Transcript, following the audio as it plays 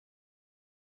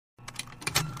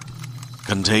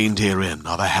Contained herein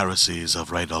are the heresies of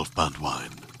Radolf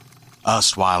Burntwine,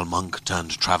 erstwhile monk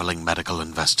turned traveling medical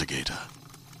investigator.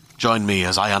 Join me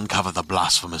as I uncover the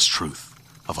blasphemous truth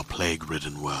of a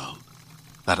plague-ridden world,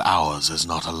 that ours is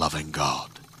not a loving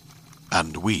God,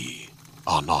 and we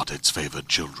are not its favored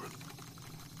children.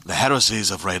 The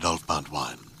heresies of Radolf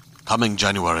Burntwine, coming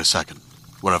January 2nd,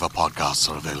 wherever podcasts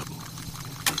are available.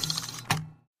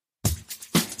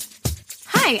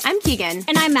 Hi, I'm Keegan.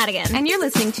 And I'm Madigan. And you're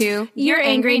listening to Your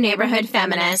Angry Neighborhood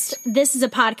Feminist. This is a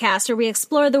podcast where we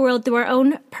explore the world through our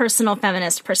own personal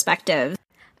feminist perspective.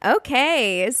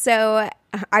 Okay, so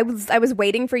I was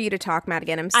waiting for you to talk,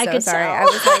 Madigan. I'm so sorry. Tell.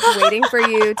 I was waiting for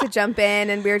you to jump in,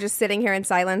 and we were just sitting here in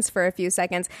silence for a few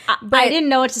seconds. But I didn't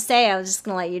know what to say. I was just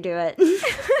going to let you do it.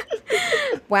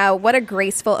 Wow, what a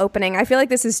graceful opening. I feel like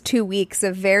this is 2 weeks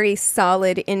of very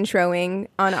solid introing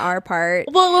on our part.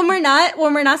 Well, when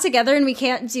we're not together and we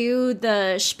can't do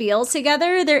the spiel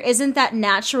together, there isn't that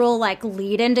natural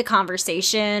lead into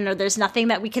conversation, or there's nothing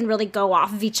that we can really go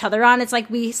off of each other on. It's like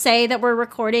we say that we're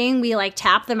recording, we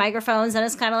tap the microphones, and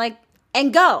it's kind of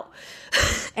and go.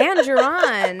 And you're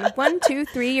on. 1, 2,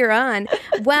 3, you're on.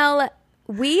 Well,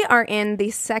 we are in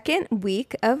the second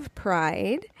week of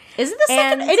Pride. Is it the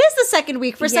second? It is the second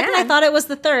week. For a second, I thought it was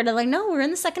the third. I'm no, we're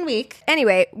in the second week.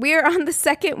 Anyway, we are on the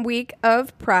second week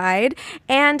of Pride,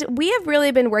 and we have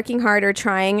really been working harder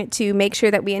trying to make sure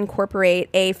that we incorporate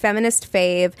a feminist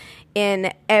fave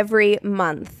in every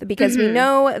month, because we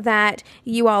know that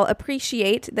you all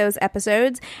appreciate those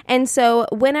episodes. And so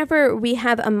whenever we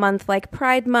have a month like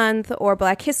Pride Month or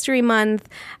Black History Month,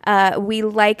 we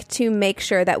like to make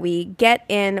sure that we get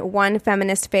in one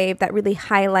feminist fave that really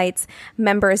highlights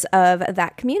members of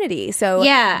that community. So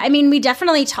yeah, I mean, we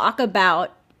definitely talk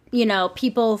about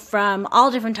people from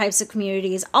all different types of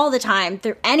communities all the time,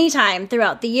 through any time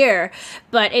throughout the year.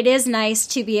 But it is nice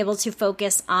to be able to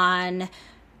focus on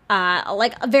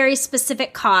a very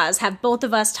specific cause, have both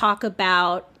of us talk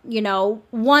about,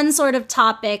 one sort of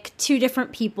topic, two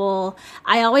different people.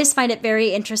 I always find it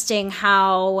very interesting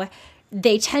how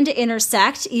they tend to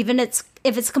intersect, even if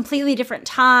it's completely different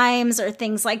times or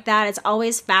things like that. It's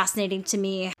always fascinating to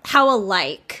me how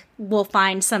alike we'll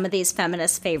find some of these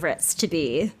feminist favorites to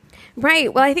be.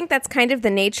 Right. Well, I think that's kind of the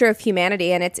nature of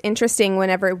humanity, and it's interesting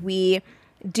whenever we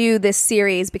do this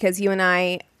series, because you and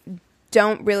I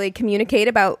don't really communicate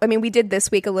about, we did this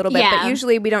week a little bit, but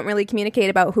usually we don't really communicate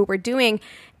about who we're doing.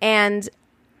 And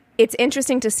it's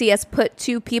interesting to see us put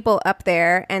two people up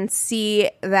there and see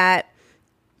that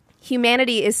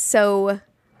humanity is so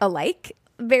alike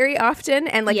very often,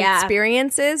 and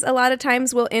experiences a lot of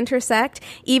times will intersect,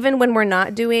 even when we're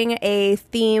not doing a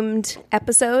themed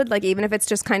episode, even if it's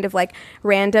just kind of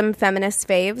random feminist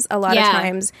faves, a lot of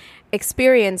times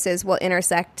experiences will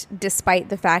intersect despite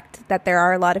the fact that there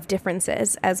are a lot of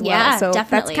differences as well. Yeah, so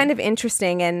definitely. That's kind of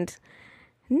interesting and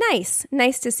nice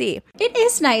to see. It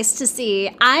is nice to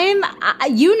see.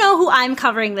 You know who I'm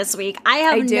covering this week. I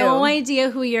have no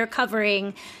idea who you're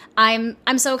covering.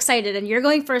 I'm so excited, and you're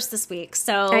going first this week.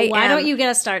 So why don't you get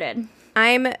us started?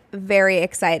 I'm very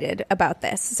excited about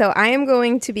this. So I am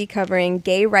going to be covering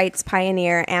gay rights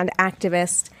pioneer and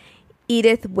activist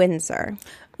Edith Windsor.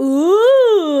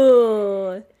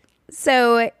 Ooh.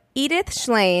 So Edith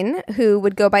Schlein, who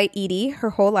would go by Edie her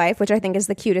whole life, which I think is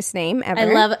the cutest name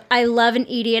ever. I love an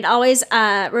Edie. It always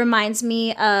reminds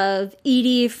me of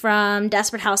Edie from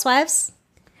Desperate Housewives.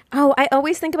 Oh, I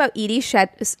always think about Edie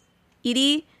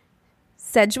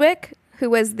Sedgwick,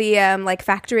 who was the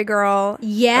factory girl.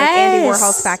 Yes. Andy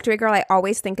Warhol's factory girl. I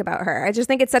always think about her. I just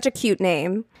think it's such a cute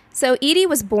name. So Edie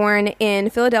was born in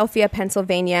Philadelphia,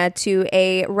 Pennsylvania, to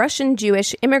a Russian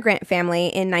Jewish immigrant family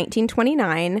in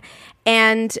 1929.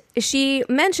 And she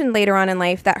mentioned later on in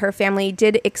life that her family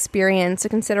did experience a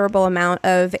considerable amount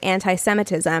of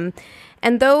anti-Semitism.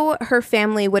 And though her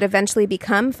family would eventually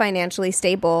become financially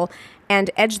stable and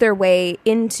edge their way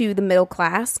into the middle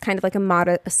class, kind of like a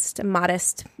modest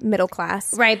middle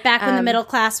class. Right, back when the middle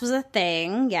class was a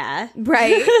thing, yeah.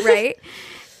 Right.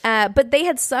 But they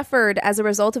had suffered as a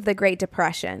result of the Great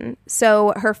Depression.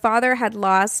 So her father had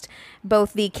lost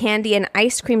both the candy and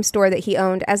ice cream store that he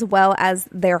owned, as well as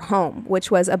their home,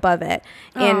 which was above it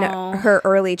in her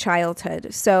early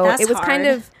childhood. So That's it was hard. kind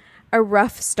of a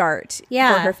rough start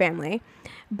for her family.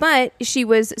 But she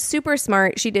was super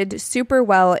smart. She did super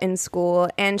well in school.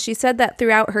 And she said that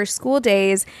throughout her school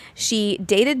days, she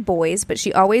dated boys, but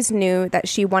she always knew that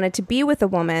she wanted to be with a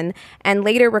woman, and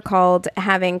later recalled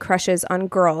having crushes on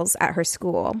girls at her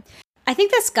school. I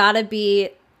think that's got to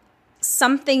be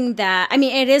something that,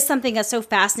 it is something that's so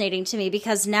fascinating to me,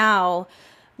 because now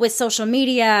with social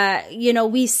media, you know,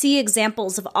 we see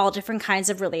examples of all different kinds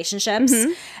of relationships.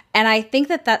 And I think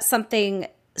that that's something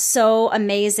so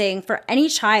amazing for any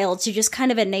child to just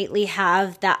kind of innately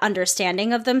have that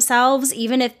understanding of themselves,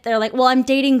 even if they're like, well, I'm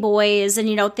dating boys and,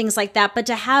 you know, things like that. But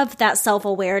to have that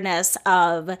self-awareness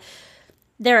of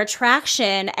their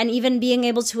attraction and even being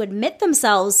able to admit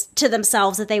themselves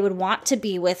that they would want to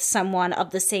be with someone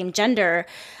of the same gender,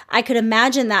 I could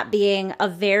imagine that being a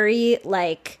very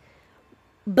like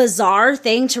bizarre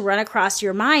thing to run across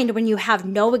your mind when you have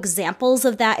no examples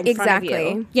of that in front of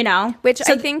you, you know? Which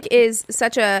I think is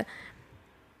such a...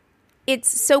 It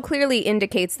so clearly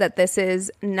indicates that this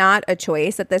is not a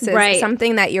choice, that this is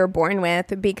something that you're born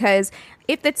with, because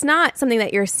if it's not something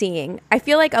that you're seeing, I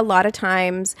feel like a lot of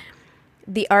times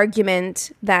the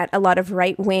argument that a lot of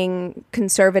right-wing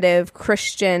conservative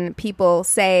Christian people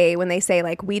say when they say,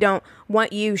 like, we don't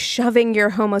want you shoving your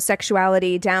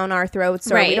homosexuality down our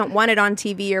throats, or we don't want it on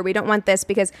TV, or we don't want this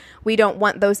because we don't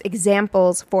want those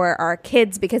examples for our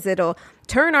kids because it'll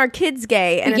turn our kids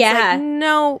gay. And it's like,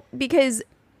 no, because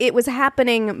it was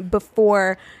happening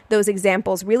before those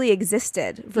examples really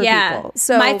existed for people.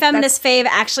 So my feminist fave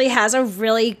actually has a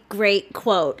really great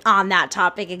quote on that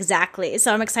topic exactly.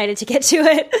 So I'm excited to get to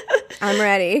it. I'm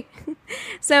ready.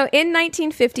 So in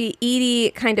 1950,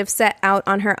 Edie kind of set out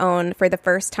on her own for the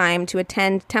first time to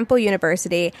attend Temple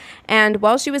University. And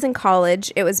while she was in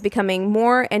college, it was becoming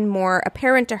more and more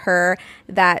apparent to her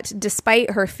that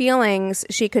despite her feelings,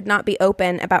 she could not be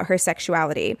open about her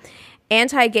sexuality.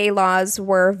 Anti-gay laws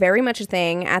were very much a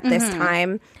thing at this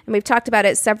time. And we've talked about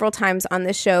it several times on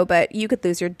this show, but you could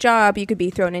lose your job. You could be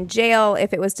thrown in jail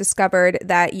if it was discovered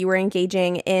that you were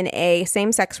engaging in a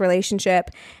same-sex relationship.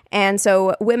 And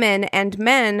so women and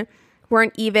men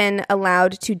weren't even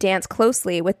allowed to dance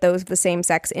closely with those of the same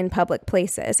sex in public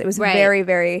places. It was very,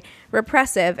 very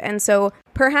repressive. And so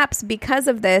perhaps because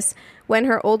of this, when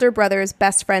her older brother's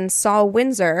best friend, Saul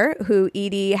Windsor, who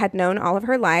Edie had known all of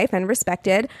her life and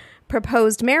respected,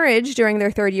 proposed marriage during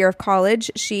their third year of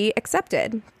college, she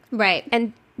accepted.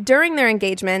 And during their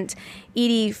engagement,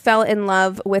 Edie fell in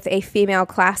love with a female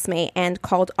classmate and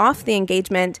called off the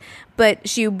engagement, but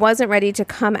she wasn't ready to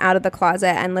come out of the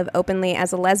closet and live openly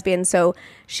as a lesbian, so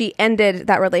she ended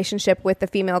that relationship with the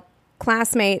female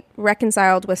classmate,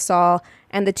 reconciled with Saul,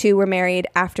 and the two were married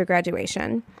after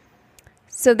graduation.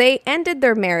 So they ended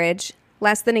their marriage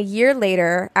less than a year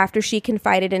later, after she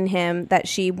confided in him that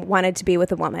she wanted to be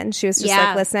with a woman. She was just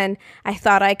like, listen, I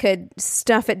thought I could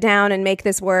stuff it down and make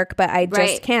this work, but I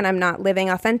just can't. I'm not living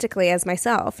authentically as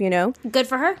myself, you know? Good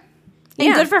for her.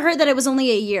 And good for her that it was only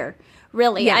a year,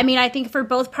 really. I mean, I think for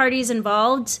both parties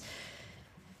involved,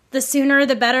 the sooner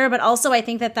the better, but also I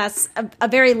think that that's a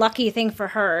very lucky thing for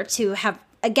her to have,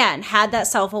 again, had that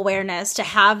self-awareness, to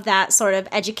have that sort of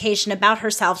education about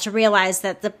herself, to realize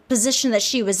that the position that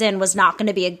she was in was not going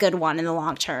to be a good one in the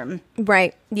long term.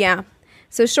 Right. Yeah.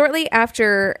 So shortly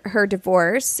after her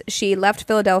divorce, she left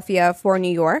Philadelphia for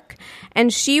New York,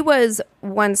 and she was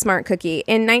one smart cookie.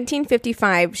 In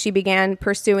 1955, she began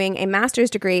pursuing a master's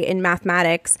degree in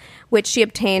mathematics, which she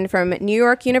obtained from New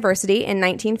York University in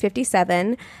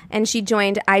 1957, and she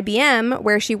joined IBM,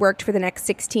 where she worked for the next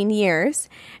 16 years.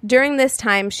 During this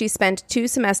time, she spent 2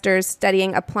 semesters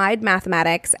studying applied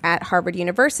mathematics at Harvard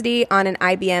University on an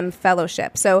IBM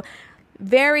fellowship. So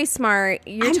very smart.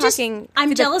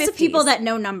 I'm jealous of people that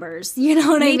know numbers. You know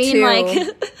what I mean? Too.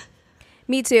 Like,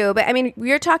 me too. But I mean,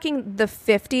 we're talking the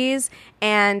 50s,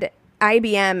 and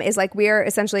IBM is like, we're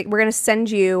going to send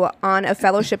you on a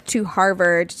fellowship to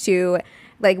Harvard to,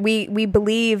 like, we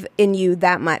believe in you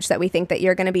that much that we think that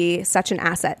you're going to be such an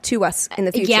asset to us in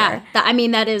the future. Yeah. I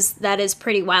mean, that is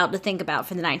pretty wild to think about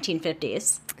for the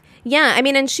 1950s. Yeah, I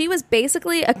mean, and she was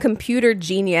basically a computer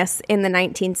genius in the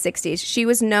 1960s. She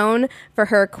was known for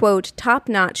her, quote,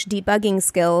 top-notch debugging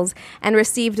skills, and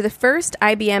received the first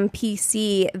IBM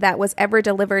PC that was ever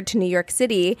delivered to New York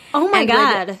City. Oh my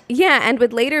God. And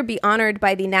would later be honored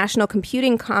by the National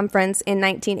Computing Conference in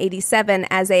 1987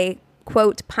 as a,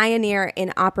 quote, pioneer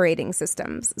in operating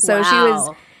systems. So she was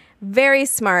very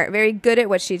smart, very good at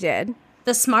what she did.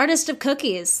 The smartest of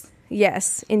cookies.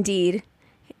 Yes, indeed.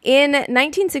 In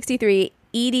 1963,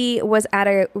 Edie was at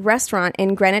a restaurant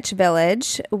in Greenwich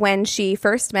Village when she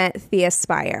first met Thea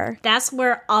Spire. That's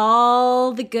where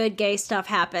all the good gay stuff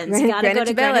happens. You gotta go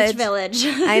to Greenwich Village.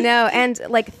 I know. And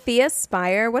like Thea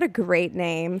Spire, what a great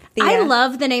name. Thea. I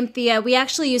love the name Thea. We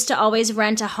actually used to always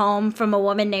rent a home from a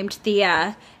woman named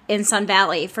Thea in Sun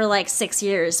Valley for like 6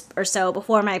 years or so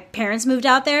before my parents moved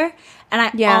out there. And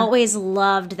I always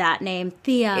loved that name,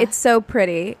 Thea. It's so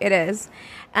pretty. It is.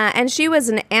 And she was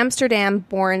an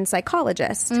Amsterdam-born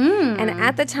psychologist. And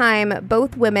at the time,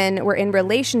 both women were in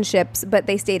relationships, but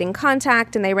they stayed in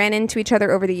contact and they ran into each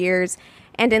other over the years.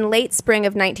 And in late spring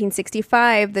of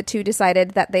 1965, the two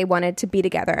decided that they wanted to be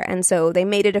together. And so they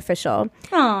made it official.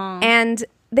 Aww. And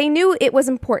they knew it was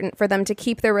important for them to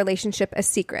keep their relationship a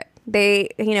secret. They,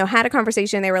 had a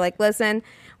conversation. They were like, listen,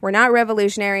 we're not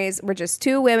revolutionaries. We're just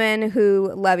two women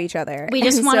who love each other. We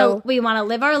just want to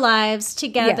live our lives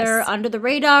together under the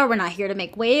radar. We're not here to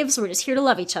make waves. We're just here to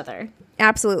love each other.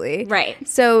 Absolutely. Right.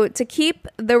 So to keep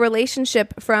the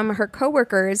relationship from her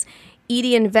coworkers,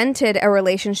 Edie invented a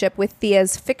relationship with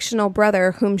Thea's fictional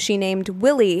brother, whom she named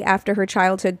Willie after her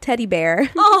childhood teddy bear.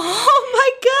 Oh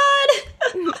my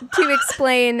God! To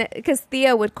explain, because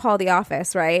Thea would call the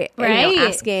office, right? Right. And,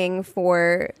 asking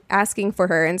for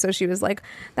her. And so she was like,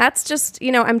 that's just,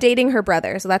 I'm dating her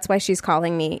brother. So that's why she's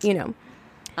calling me,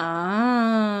 Oh.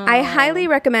 I highly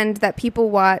recommend that people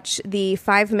watch the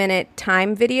 5-minute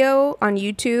Time video on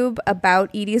YouTube about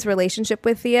Edie's relationship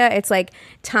with Thea. It's like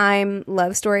Time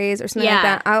Love Stories or something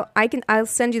like that. I'll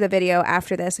send you the video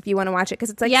after this if you want to watch it, because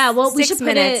it's like 6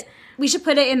 minutes. We should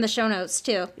put it in the show notes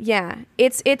too. Yeah,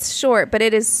 it's short, but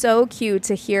it is so cute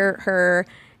to hear her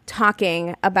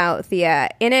talking about Thea.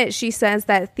 In it, she says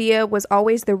that Thea was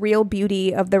always the real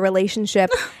beauty of the relationship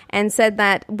and said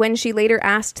that when she later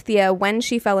asked Thea when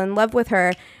she fell in love with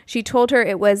her, she told her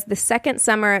it was the second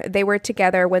summer they were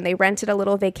together when they rented a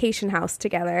little vacation house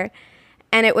together.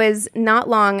 And it was not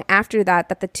long after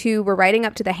that the two were riding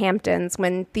up to the Hamptons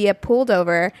when Thea pulled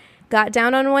over, got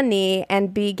down on one knee,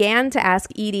 and began to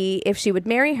ask Edie if she would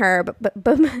marry her.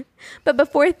 But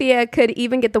before Thea could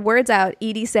even get the words out,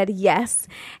 Edie said yes.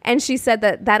 And she said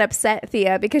that upset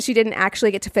Thea because she didn't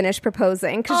actually get to finish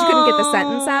proposing because she couldn't get the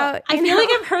sentence out. I feel like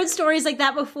I've heard stories like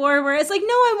that before where it's like,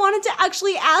 no, I wanted to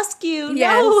actually ask you.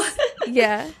 Yes. No.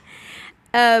 Yeah.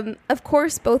 Of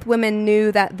course, both women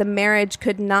knew that the marriage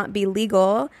could not be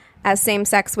legal, as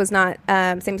same-sex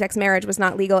marriage was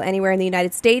not legal anywhere in the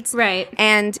United States. Right.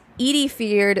 And Edie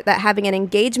feared that having an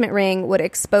engagement ring would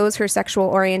expose her sexual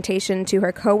orientation to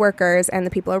her coworkers and the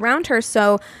people around her.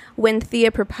 So when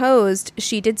Thea proposed,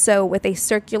 she did so with a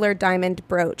circular diamond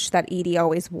brooch that Edie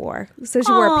always wore. So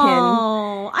she wore a pin.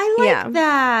 Oh, I like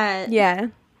that. Yeah.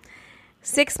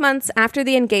 6 months after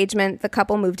the engagement, the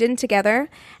couple moved in together,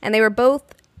 and they were both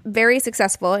very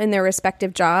successful in their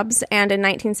respective jobs. And in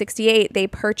 1968, they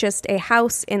purchased a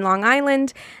house in Long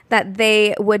Island that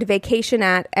they would vacation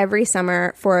at every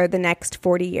summer for the next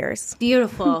 40 years.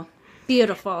 Beautiful.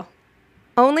 Beautiful.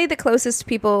 Only the closest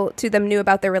people to them knew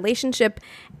about their relationship,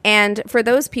 and for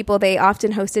those people, they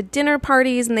often hosted dinner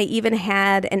parties, and they even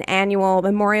had an annual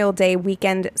Memorial Day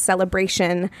weekend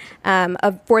celebration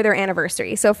for their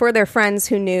anniversary. So for their friends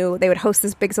who knew, they would host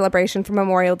this big celebration for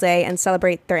Memorial Day and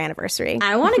celebrate their anniversary.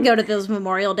 I want to go to those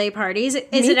Memorial Day parties.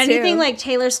 Is it anything like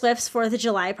Taylor Swift's 4th of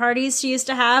July parties she used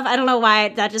to have? I don't know why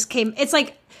that just came. It's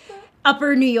like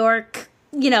Upper New York,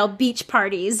 beach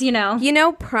parties,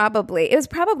 Probably. It was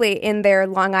probably in their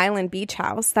Long Island beach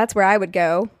house. That's where I would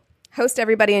go. Host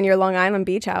everybody in your Long Island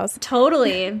beach house.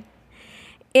 Totally.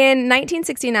 In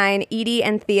 1969, Edie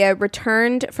and Thea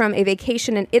returned from a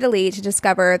vacation in Italy to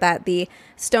discover that the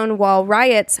Stonewall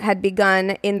riots had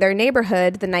begun in their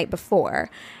neighborhood the night before.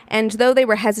 And though they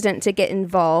were hesitant to get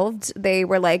involved, they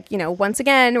were like, once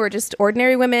again, we're just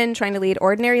ordinary women trying to lead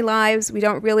ordinary lives. We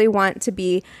don't really want to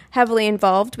be heavily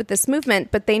involved with this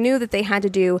movement. But they knew that they had to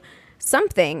do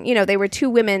something. They were two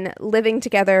women living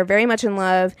together, very much in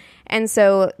love. And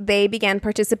so they began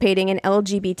participating in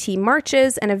LGBT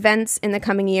marches and events in the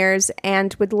coming years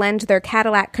and would lend their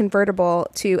Cadillac convertible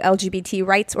to LGBT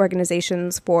rights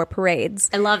organizations for parades.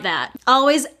 I love that.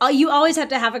 You always have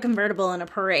to have a convertible in a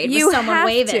parade with someone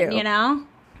waving,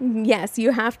 Yes,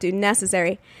 you have to.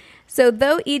 Necessary. So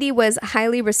though Edie was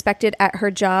highly respected at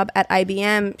her job at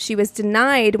IBM, she was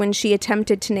denied when she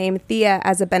attempted to name Thea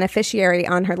as a beneficiary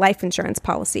on her life insurance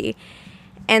policy.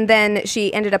 And then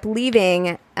she ended up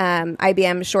leaving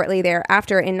IBM shortly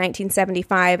thereafter in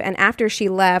 1975. And after she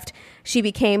left, she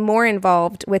became more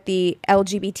involved with the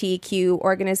LGBTQ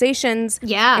organizations.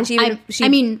 Yeah.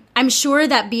 And I'm sure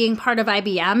that being part of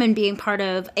IBM and being part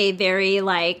of a very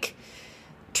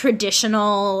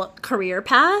traditional career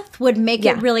path would make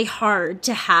it really hard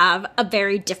to have a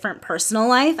very different personal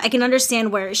life. I can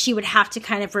understand where she would have to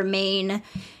kind of remain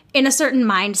in a certain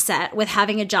mindset with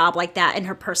having a job like that in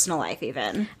her personal life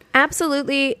even.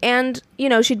 Absolutely. And,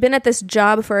 she'd been at this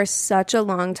job for such a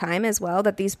long time as well,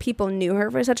 that these people knew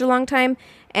her for such a long time.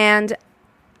 And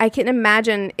I can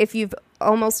imagine if you've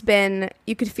almost been,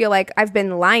 you could feel like I've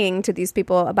been lying to these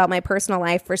people about my personal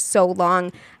life for so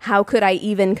long. How could I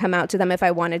even come out to them if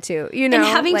I wanted to? You know, and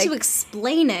having to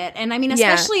explain it. And I mean,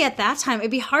 especially at that time,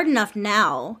 it'd be hard enough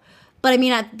now. But I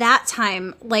mean, at that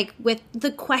time, like with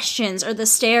the questions or the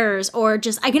stares or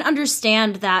just, I can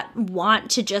understand that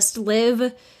want to just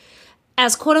live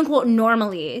as quote unquote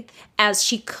normally as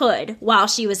she could while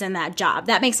she was in that job.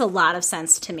 That makes a lot of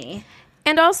sense to me.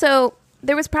 And also,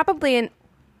 there was probably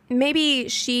maybe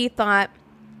she thought,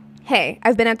 hey,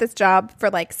 I've been at this job for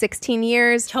like 16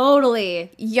 years.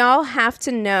 Totally. Y'all have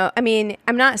to know. I mean,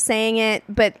 I'm not saying it,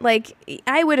 but like,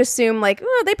 I would assume like,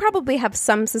 oh, they probably have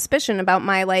some suspicion about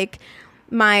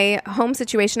my home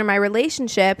situation or my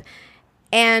relationship.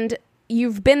 And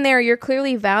you've been there, you're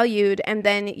clearly valued. And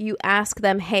then you ask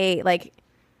them, hey, like,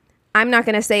 I'm not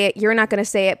going to say it, you're not going to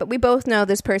say it, but we both know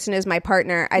this person is my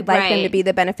partner. I'd like them to be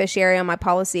the beneficiary on my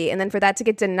policy. And then for that to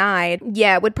get denied,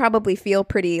 yeah, it would probably feel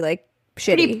pretty like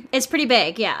shitty. It's pretty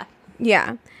big, yeah.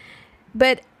 Yeah.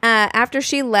 But after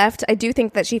she left, I do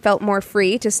think that she felt more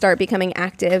free to start becoming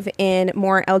active in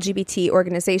more LGBT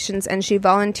organizations, and she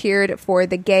volunteered for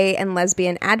the Gay and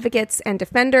Lesbian Advocates and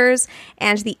Defenders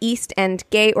and the East End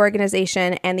Gay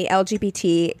Organization and the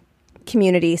LGBT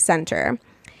Community Center.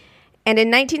 And in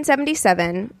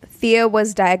 1977, Thea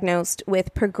was diagnosed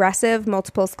with progressive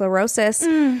multiple sclerosis,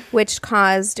 which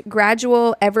caused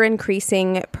gradual,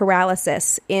 ever-increasing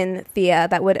paralysis in Thea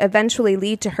that would eventually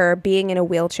lead to her being in a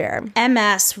wheelchair.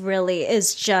 MS really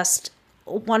is just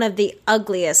one of the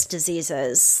ugliest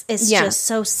diseases. It's just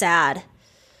so sad.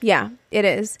 Yeah, it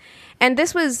is. And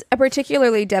this was a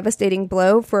particularly devastating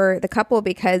blow for the couple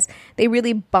because they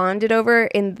really bonded over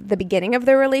in the beginning of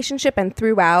their relationship and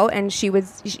throughout. And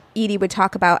Edie would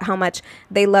talk about how much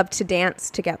they loved to dance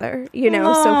together, you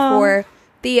know. Aww. So for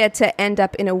Thea to end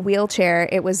up in a wheelchair,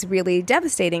 it was really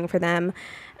devastating for them.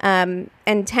 And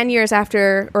 10 years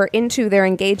after or into their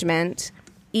engagement,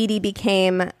 Edie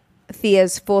became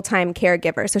Thea's full-time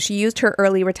caregiver. So she used her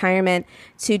early retirement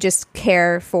to just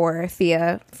care for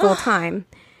Thea full-time.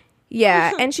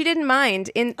 Yeah, and she didn't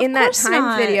mind. In that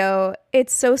time video,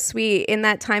 it's so sweet. In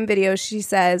that time video, she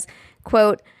says,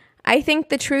 quote, "I think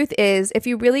the truth is, if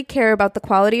you really care about the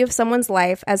quality of someone's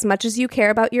life as much as you care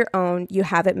about your own, you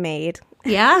have it made."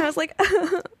 Yeah. And I was like,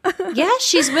 yeah,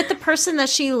 she's with the person that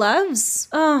she loves.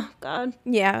 Oh, God.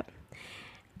 Yeah.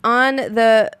 On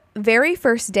the very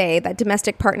first day that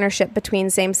domestic partnership between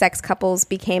same-sex couples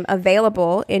became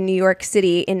available in New York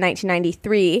City in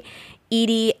 1993,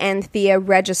 Edie and Thea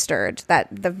registered. That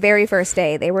the very first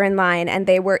day they were in line, and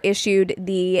they were issued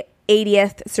the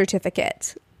 80th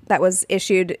certificate that was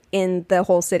issued in the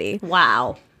whole city.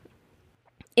 Wow.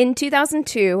 In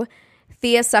 2002,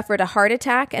 Thea suffered a heart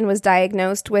attack and was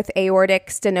diagnosed with aortic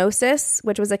stenosis,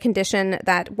 which was a condition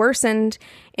that worsened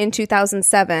in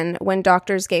 2007 when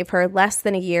doctors gave her less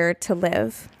than a year to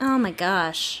live. Oh my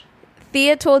gosh.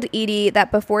 Thea told Edie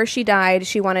that before she died,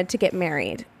 she wanted to get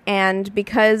married. And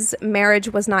because marriage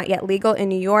was not yet legal in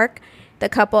New York, the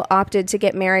couple opted to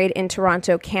get married in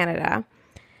Toronto, Canada.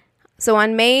 So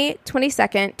on May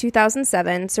 22nd,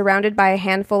 2007, surrounded by a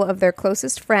handful of their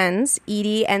closest friends,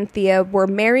 Edie and Thea were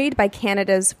married by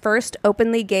Canada's first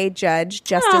openly gay judge,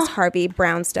 Justice Harvey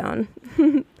Brownstone.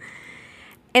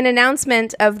 An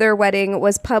announcement of their wedding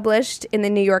was published in the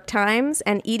New York Times,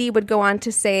 and Edie would go on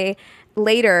to say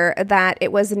later that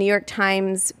it was a New York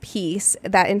Times piece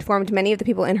that informed many of the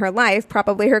people in her life,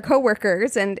 probably her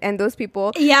coworkers and those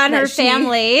people. Yeah, and her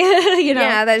family. You know.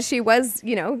 Yeah, that she was,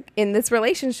 you know, in this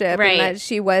relationship, right, and that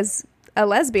she was a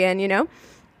lesbian, you know.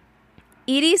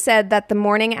 Edie said that the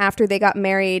morning after they got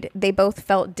married, they both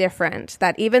felt different,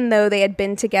 that even though they had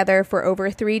been together for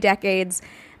over 3 decades,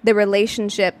 the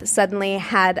relationship suddenly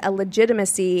had a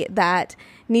legitimacy that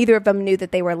neither of them knew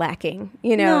that they were lacking.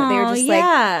 You know, they were just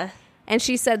like... And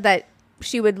she said that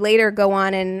she would later go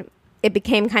on, and it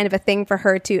became kind of a thing for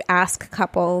her to ask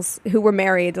couples who were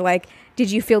married, like,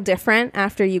 did you feel different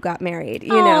after you got married? You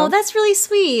know? Oh, that's really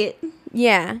sweet.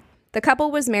 Yeah. The couple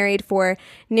was married for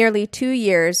nearly 2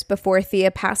 years before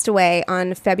Thea passed away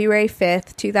on February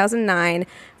 5th, 2009,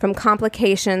 from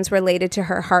complications related to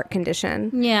her heart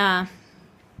condition. Yeah.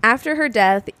 After her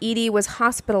death, Edie was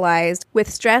hospitalized with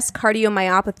stress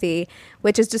cardiomyopathy,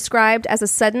 which is described as a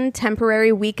sudden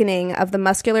temporary weakening of the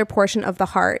muscular portion of the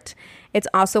heart. It's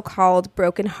also called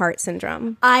broken heart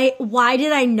syndrome. Why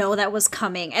did I know that was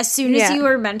coming? As soon as you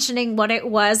were mentioning what it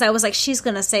was, I was like, she's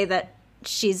going to say that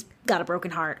she's got a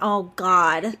broken heart. Oh,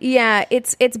 God. Yeah,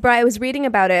 it's I was reading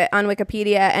about it on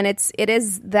Wikipedia, and it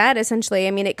is that essentially.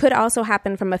 I mean, it could also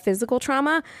happen from a physical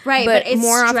trauma. Right, but it's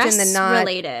more stress often than not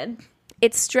related.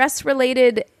 it's stress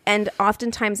related, and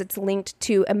oftentimes it's linked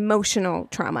to emotional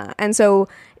trauma. And so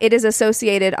it is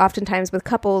associated oftentimes with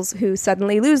couples who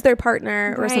suddenly lose their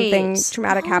partner or something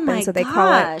traumatic happens. So they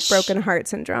call it broken heart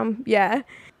syndrome. Yeah.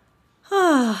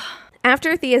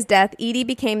 After Thea's death, Edie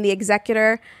became the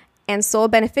executor and sole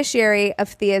beneficiary of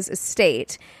Thea's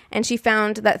estate. And she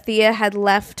found that Thea had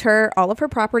left her all of her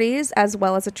properties as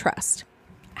well as a trust.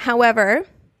 However,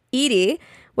 Edie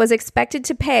was expected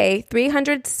to pay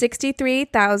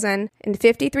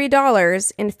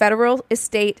 $363,053 in federal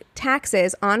estate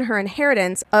taxes on her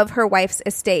inheritance of her wife's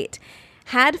estate.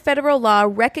 Had federal law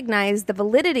recognized the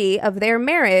validity of their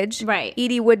marriage,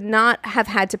 Edie would not have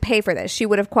had to pay for this. She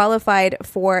would have qualified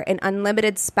for an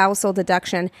unlimited spousal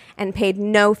deduction and paid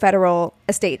no federal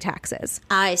estate taxes.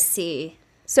 I see.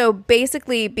 So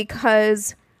basically,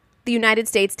 because the United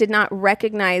States did not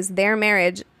recognize their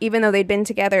marriage, even though they'd been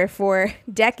together for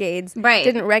decades,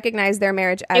 didn't recognize their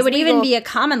marriage as It would legal. even be a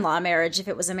common law marriage if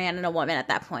it was a man and a woman at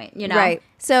that point, you know? Right.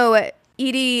 So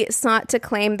Edie sought to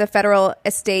claim the federal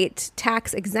estate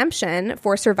tax exemption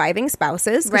for surviving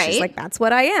spouses. She's like, that's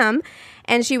what I am.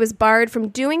 And she was barred from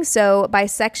doing so by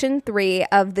Section 3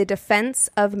 of the Defense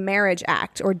of Marriage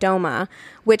Act, or DOMA,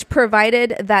 which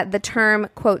provided that the term,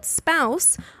 quote,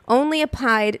 spouse only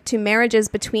applied to marriages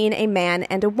between a man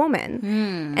and a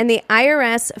woman. And the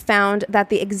IRS found that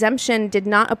the exemption did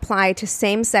not apply to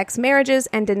same-sex marriages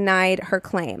and denied her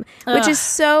claim, which is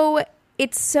so...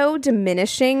 It's so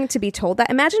diminishing to be told that.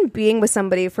 Imagine being with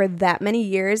somebody for that many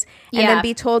years and then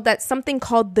be told that something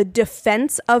called the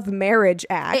Defense of Marriage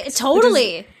Act.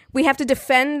 Totally. We have to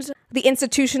defend the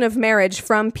institution of marriage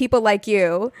from people like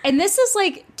you. And this is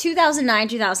like 2009,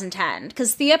 2010,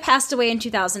 because Thea passed away in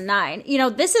 2009. You know,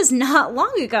 this is not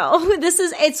long ago.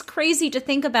 It's crazy to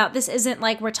think about. This isn't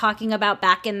like we're talking about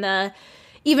back in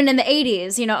even in the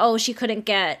 80s, you know, oh, she couldn't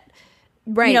get...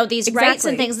 you know, these rights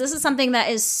and things. This is something that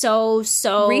is so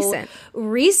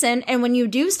recent. And when you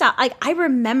do stop, like, I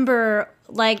remember,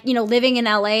 like, you know, living in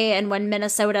LA and when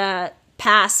Minnesota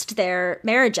passed their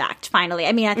marriage act finally.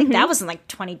 I mean, I think that was in like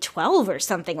 2012 or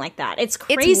something like that. It's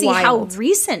crazy how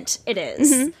recent it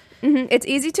is. It's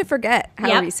easy to forget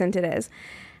how recent it is.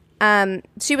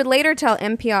 She would later tell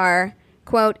NPR,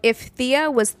 quote, if Thea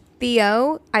was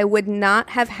Theo, I would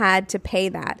not have had to pay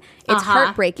that. It's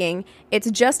heartbreaking. It's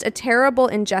just a terrible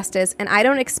injustice, and I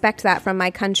don't expect that from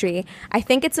my country. I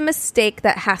think it's a mistake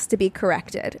that has to be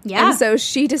corrected. Yeah. And so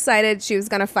she decided she was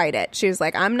going to fight it. She was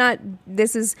like,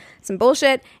 this is some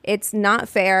bullshit. It's not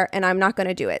fair, and I'm not going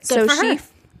to do it. Good for her.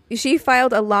 She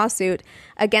filed a lawsuit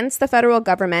against the federal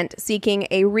government seeking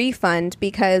a refund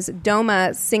because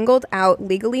DOMA singled out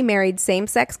legally married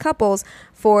same-sex couples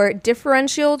for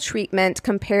differential treatment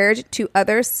compared to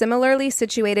other similarly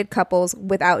situated couples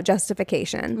without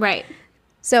justification. Right.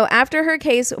 So after her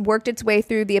case worked its way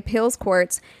through the appeals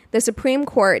courts, the Supreme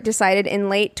Court decided in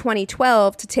late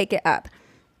 2012 to take it up.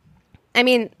 I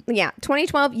mean,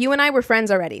 2012, you and I were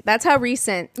friends already. That's how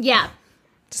recent. Yeah.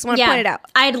 Just want to point it out.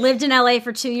 I had lived in LA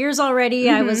for 2 years already.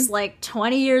 I was like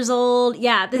 20 years old.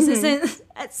 Yeah, this isn't...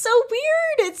 It's so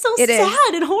weird. It's so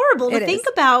sad and horrible to think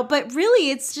about. But really,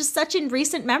 it's just such a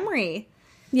recent memory.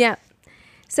 Yeah.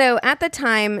 So at the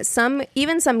time, some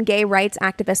gay rights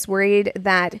activists worried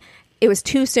that it was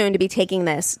too soon to be taking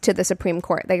this to the Supreme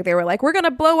Court. They were like, we're going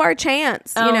to blow our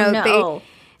chance. Oh, no.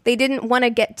 They didn't want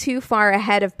to get too far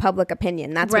ahead of public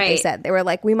opinion. That's what they said. They were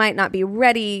like, we might not be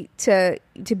ready to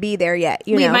be there yet.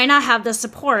 We might not have the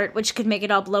support, which could make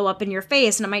it all blow up in your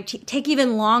face, and it might take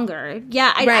even longer.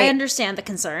 Yeah, I understand the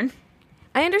concern.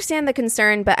 I understand the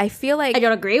concern, but I feel like... I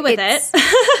don't agree with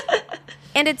it.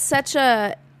 And it's such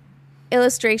a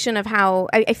illustration of how...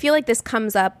 I feel like this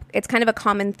comes up. It's kind of a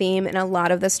common theme in a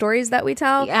lot of the stories that we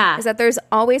tell. Yeah. Is that there's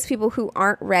always people who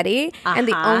aren't ready, and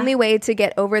the only way to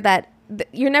get over that...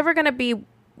 You're never going to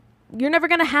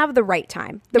have the right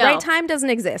time. The right time doesn't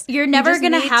exist. You're never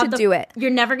going to have do it. You're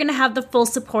never going to have the full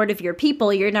support of your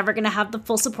people. You're never going to have the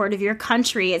full support of your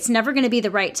country. It's never going to be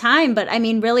the right time. But I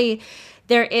mean, really,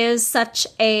 there is such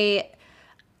a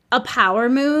power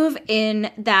move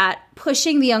in that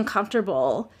pushing the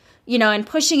uncomfortable, you know, and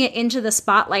pushing it into the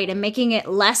spotlight and making it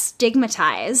less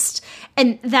stigmatized.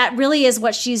 And that really is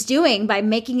what she's doing by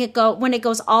making it go, when it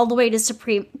goes all the way to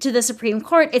the Supreme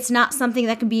Court, it's not something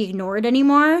that can be ignored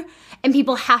anymore. And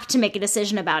people have to make a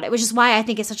decision about it, which is why I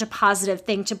think it's such a positive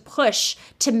thing to push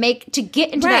to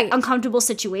get into that uncomfortable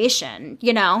situation,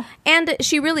 you know? And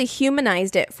she really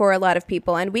humanized it for a lot of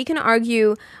people. And we can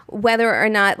argue whether or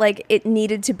not like it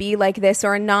needed to be like this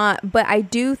or not. But I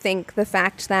do think the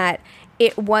fact that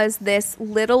it was this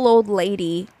little old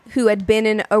lady who had been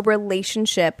in a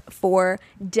relationship for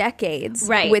decades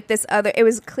with this other. It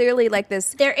was clearly like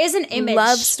this. There is an image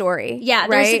love story. Yeah,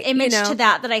 there's an image to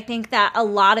that I think that a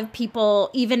lot of people,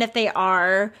 even if they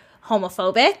are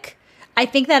homophobic, I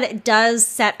think that it does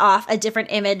set off a different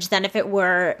image than if it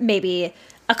were maybe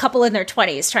a couple in their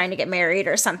 20s trying to get married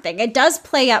or something. It does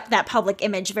play up that public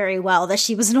image very well that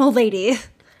she was an old lady.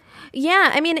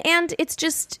 Yeah, I mean, and it's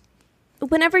just,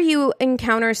 whenever you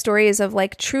encounter stories of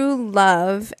like true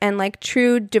love and like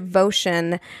true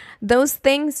devotion, those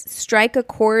things strike a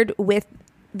chord with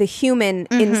the human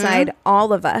inside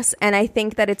all of us. And I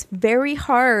think that it's very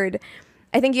hard.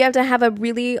 I think you have to have a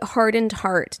really hardened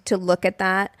heart to look at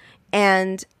that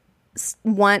and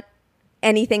want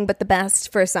anything but the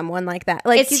best for someone like that.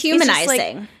 Like, it's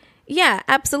humanizing. Like, yeah,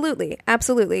 absolutely.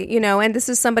 Absolutely. And this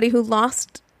is somebody who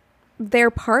lost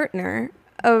their partner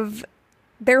of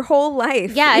their whole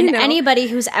life. Yeah, and anybody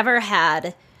who's ever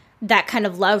had that kind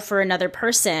of love for another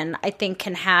person, I think,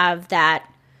 can have that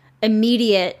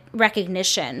immediate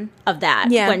recognition of that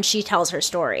when she tells her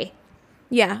story.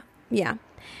 Yeah, yeah.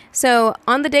 So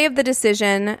on the day of the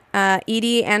decision,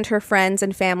 Edie and her friends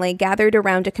and family gathered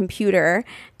around a computer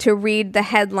to read the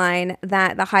headline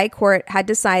that the High Court had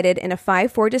decided in a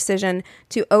 5-4 decision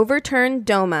to overturn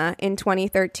DOMA in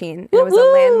 2013. It was a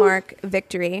landmark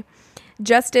victory.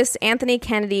 Justice Anthony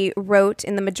Kennedy wrote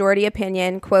in the majority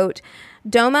opinion, quote,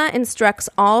 DOMA instructs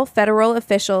all federal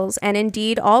officials and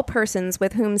indeed all persons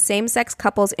with whom same-sex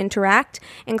couples interact,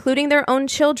 including their own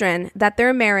children, that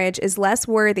their marriage is less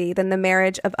worthy than the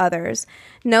marriage of others.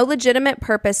 No legitimate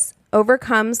purpose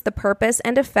overcomes the purpose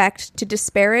and effect to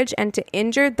disparage and to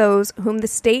injure those whom the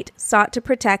state sought to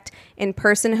protect in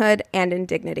personhood and in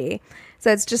dignity.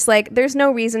 So it's just like, there's no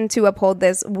reason to uphold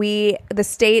this. The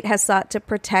state has sought to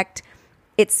protect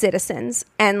its citizens,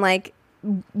 and like,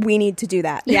 we need to do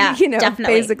that. Yeah,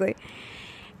 definitely. Basically.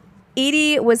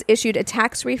 Edie was issued a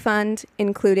tax refund,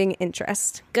 including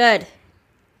interest. Good.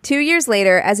 2 years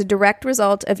later, as a direct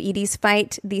result of Edie's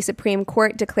fight, the Supreme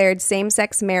Court declared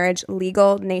same-sex marriage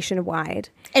legal nationwide.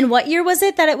 And what year was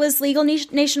it that it was legal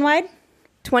nationwide?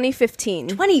 2015.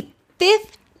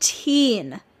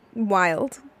 2015.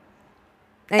 Wild.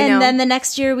 And then the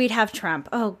next year we'd have Trump.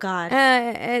 Oh, God.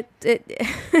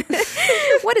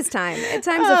 What is time? Time's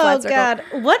a flat circle. Oh,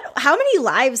 God. How many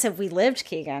lives have we lived,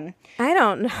 Keegan? I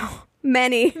don't know.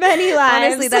 Many. Many lives.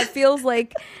 Honestly, that feels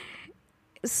like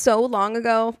so long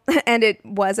ago, and it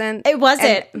wasn't. It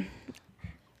wasn't.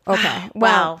 Okay. Wow.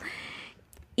 Well,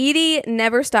 Edie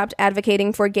never stopped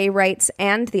advocating for gay rights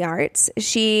and the arts.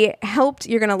 She helped,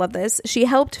 you're going to love this, she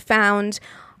helped found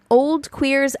Old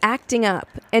Queers Acting Up,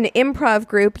 an improv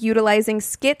group utilizing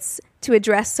skits to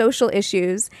address social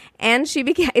issues, and she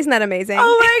became, isn't that amazing?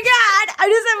 Oh my God, I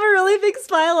just have a really big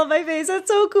smile on my face. That's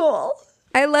so cool.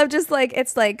 I love just like,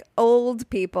 it's like old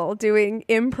people doing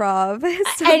improv.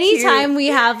 So anytime cute. We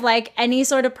have like any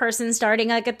sort of person starting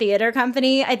like a theater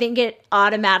company, I think it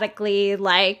automatically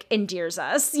like endears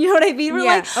us. You know what I mean? We're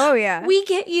like, oh yeah, we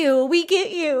get you.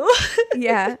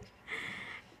 Yeah.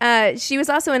 She was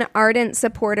also an ardent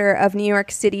supporter of New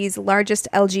York City's largest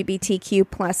LGBTQ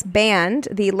plus band,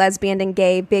 the lesbian and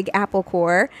gay Big Apple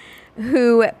Corps,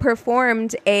 who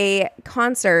performed a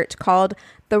concert called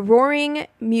The Roaring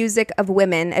Music of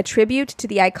Women, a tribute to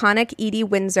the iconic Edie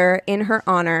Windsor in her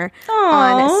honor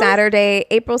on Saturday,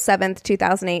 April 7th,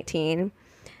 2018.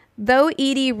 Though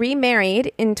Edie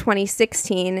remarried in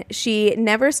 2016, she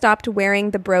never stopped wearing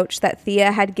the brooch that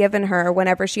Thea had given her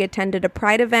whenever she attended a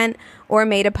Pride event or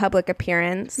made a public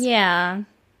appearance. Yeah.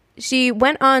 She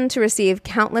went on to receive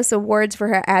countless awards for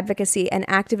her advocacy and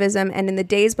activism, and in the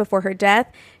days before her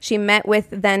death, she met with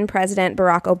then-President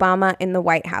Barack Obama in the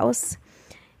White House.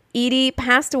 Edie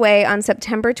passed away on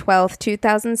September 12th,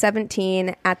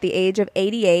 2017, at the age of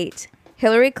 88.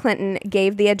 Hillary Clinton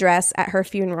gave the address at her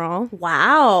funeral.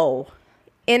 Wow.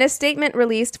 In a statement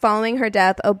released following her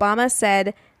death, Obama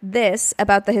said this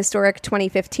about the historic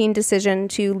 2015 decision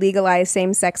to legalize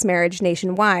same-sex marriage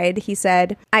nationwide. He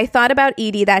said, I thought about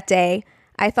Edie that day.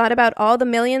 I thought about all the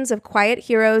millions of quiet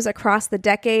heroes across the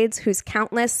decades whose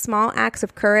countless small acts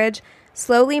of courage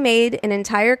slowly made an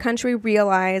entire country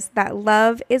realize that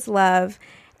love is love,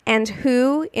 and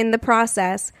who, in the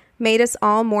process, made us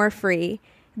all more free.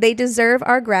 They deserve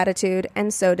our gratitude,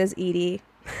 and so does Edie.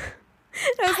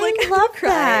 I love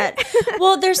that.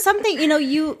 Well, there's something,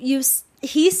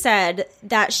 he said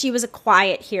that she was a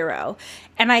quiet hero.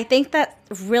 And I think that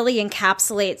really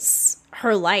encapsulates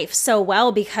her life so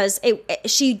well, because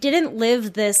she didn't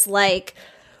live this like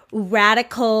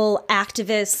radical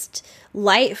activist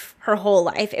life her whole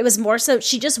life. It was more so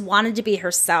she just wanted to be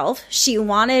herself. She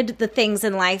wanted the things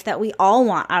in life that we all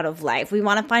want out of life. We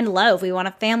want to find love. We want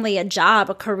a family, a job,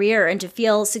 a career, and to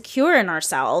feel secure in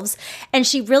ourselves. And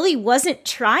she really wasn't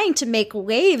trying to make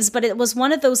waves, but it was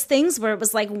one of those things where it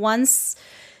was like once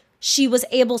she was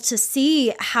able to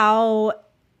see how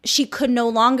she could no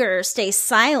longer stay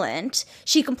silent,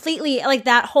 she completely, like,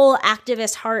 that whole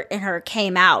activist heart in her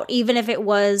came out, even if it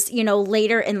was, you know,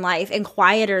 later in life and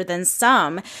quieter than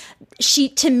some. She,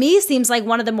 to me, seems like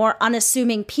one of the more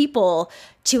unassuming people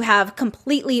to have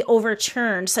completely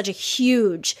overturned such a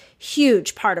huge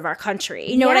part of our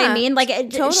country. You know what I mean? Like,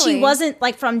 totally. She wasn't,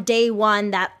 like, from day one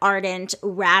that ardent,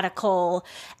 radical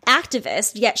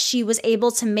activist, yet she was able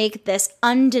to make this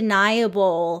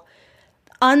undeniable,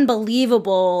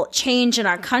 unbelievable change in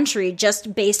our country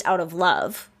just based out of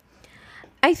love.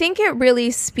 I think it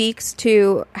really speaks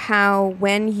to how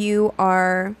when you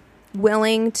are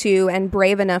willing to and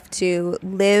brave enough to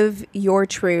live your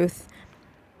truth,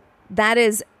 that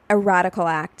is a radical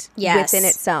act within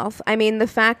itself. I mean, the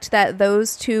fact that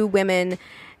those two women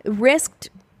risked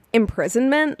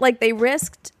imprisonment, like they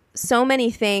risked so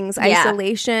many things,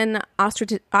 isolation,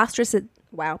 ostracism.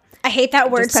 Wow. I hate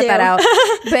that word just too. cut that out.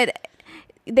 But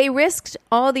they risked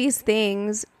all these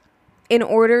things in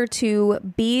order to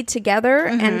be together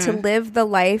and to live the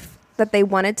life that they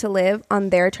wanted to live on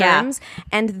their terms. Yeah.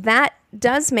 And that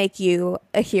does make you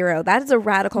a hero. That is a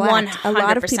radical 100%. act. A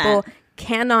lot of people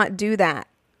cannot do that,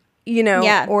 you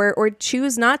know, or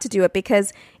choose not to do it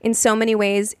because in so many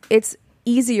ways it's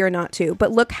easier not to.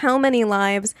 But look how many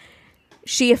lives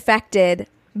she affected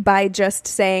by just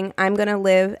saying, I'm going to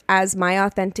live as my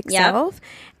authentic self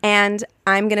and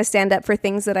I'm going to stand up for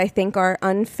things that I think are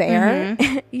unfair,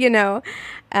 you know,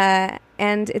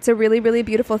 and it's a really, really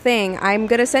beautiful thing. I'm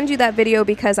going to send you that video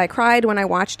because I cried when I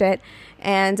watched it.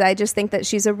 And I just think that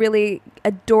she's a really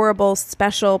adorable,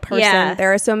 special person. Yeah.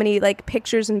 There are so many like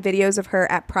pictures and videos of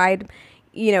her at Pride,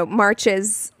 you know,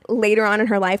 marches later on in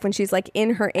her life when she's like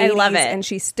in her 80s. I love it. And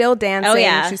she's still dancing. Oh,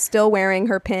 yeah. She's still wearing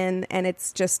her pin. And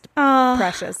it's just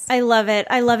precious. I love it.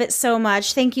 I love it so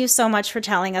much. Thank you so much for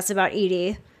telling us about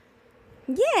Edie.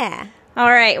 Yeah. All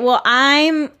right. Well,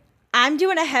 I'm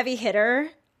doing a heavy hitter.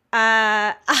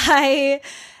 I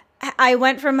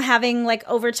went from having like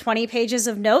over 20 pages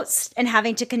of notes and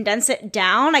having to condense it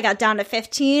down. I got down to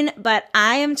 15, but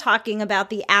I am talking about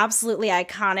the absolutely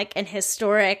iconic and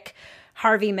historic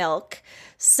Harvey Milk.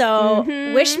 So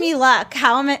wish me luck.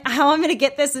 How I'm going to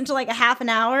get this into like a half an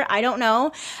hour, I don't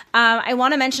know. I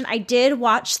want to mention I did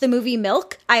watch the movie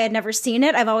Milk. I had never seen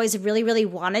it. I've always really, really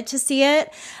wanted to see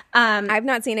it. I've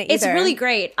not seen it either. It's really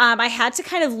great. I had to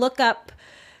kind of look up,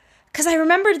 because I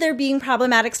remembered there being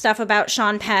problematic stuff about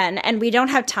Sean Penn, and we don't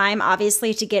have time,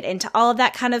 obviously, to get into all of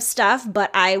that kind of stuff,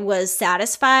 but I was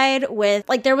satisfied with,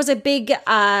 like, there was a big,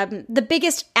 the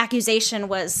biggest accusation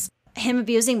was him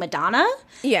abusing Madonna.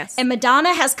 Yes. And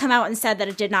Madonna has come out and said that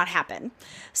it did not happen.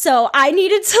 So I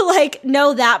needed to, like,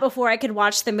 know that before I could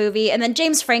watch the movie. And then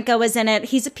James Franco was in it.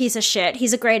 He's a piece of shit.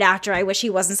 He's a great actor. I wish he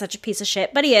wasn't such a piece of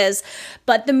shit, but he is.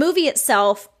 But the movie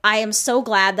itself, I am so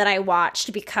glad that I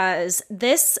watched, because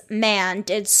this man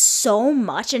did so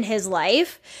much in his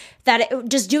life that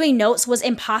just doing notes was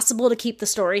impossible to keep the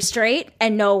story straight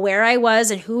and know where I was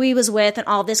and who he was with and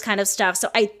all this kind of stuff. So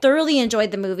I thoroughly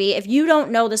enjoyed the movie. If you don't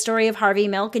know the story of Harvey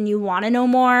Milk and you want to know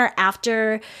more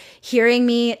after hearing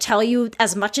me tell you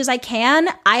as much as I can,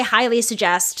 I highly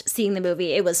suggest seeing the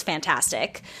movie. It was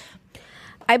fantastic.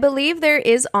 I believe there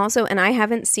is also, and I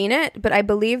haven't seen it, but I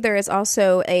believe there is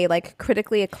also a like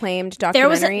critically acclaimed documentary.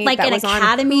 There was like an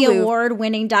Academy Award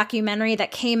winning documentary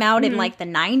that came out in like the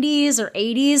 90s or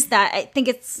 80s that I think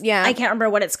it's, I can't remember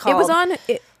what it's called.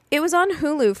 It was on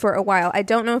Hulu for a while. I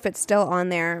don't know if it's still on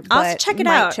there, but I'll check it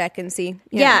out. Check and see.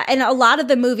 Yeah, and a lot of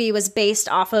the movie was based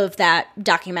off of that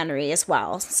documentary as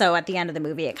well. So at the end of the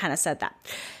movie, it kind of said that.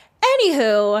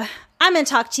 Anywho, I'm going to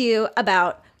talk to you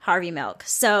about Harvey Milk.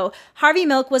 So Harvey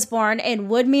Milk was born in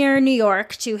Woodmere, New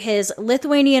York, to his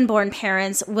Lithuanian-born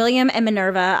parents, William and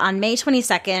Minerva, on May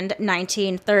 22nd,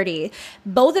 1930.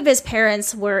 Both of his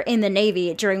parents were in the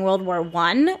Navy during World War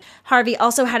I. Harvey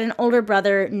also had an older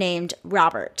brother named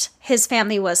Robert. His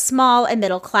family was small and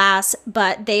middle class,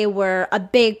 but they were a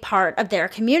big part of their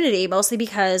community, mostly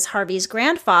because Harvey's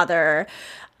grandfather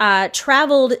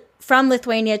traveled from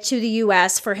Lithuania to the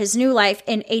U.S. for his new life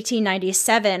in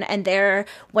 1897. And there,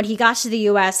 when he got to the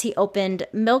U.S., he opened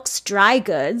Milk's Dry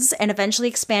Goods and eventually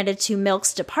expanded to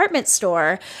Milk's Department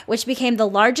Store, which became the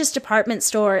largest department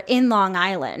store in Long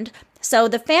Island. So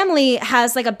the family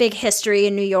has like a big history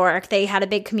in New York. They had a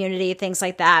big community, things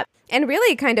like that. And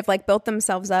really kind of like built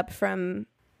themselves up from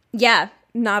not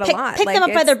a lot. Pick them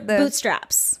up by their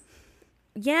bootstraps.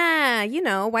 Yeah,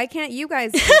 why can't you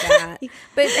guys do that?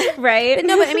 But right? But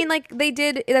no, but I mean, like they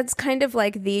did. That's kind of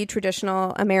like the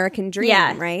traditional American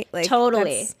dream, right? Like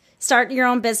totally. Start your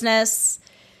own business.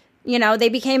 They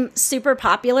became super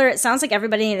popular. It sounds like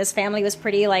everybody in his family was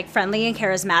pretty like friendly and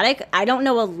charismatic. I don't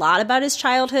know a lot about his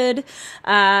childhood.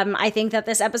 I think that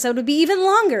this episode would be even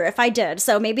longer if I did.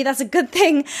 So maybe that's a good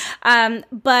thing.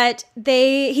 But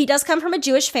he does come from a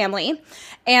Jewish family.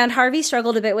 And Harvey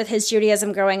struggled a bit with his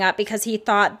Judaism growing up because he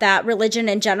thought that religion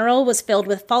in general was filled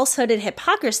with falsehood and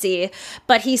hypocrisy,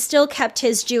 but he still kept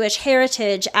his Jewish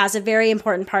heritage as a very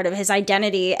important part of his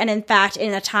identity. And in fact,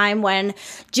 in a time when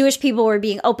Jewish people were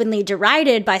being openly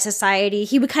derided by society,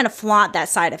 he would kind of flaunt that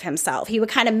side of himself. He would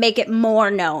kind of make it more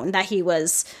known that he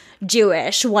was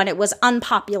Jewish when it was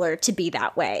unpopular to be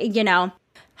that way,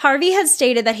 Harvey had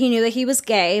stated that he knew that he was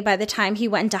gay by the time he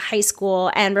went into high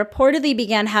school and reportedly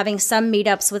began having some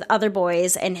meetups with other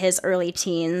boys in his early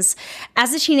teens.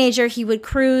 As a teenager, he would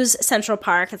cruise Central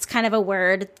Park. It's kind of a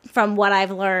word from what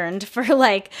I've learned for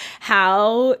like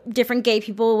how different gay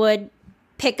people would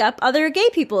pick up other gay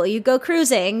people. You go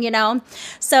cruising,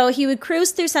 So he would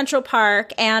cruise through Central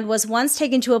Park and was once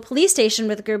taken to a police station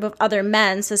with a group of other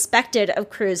men suspected of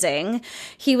cruising.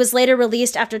 He was later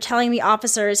released after telling the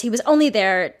officers he was only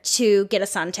there to get a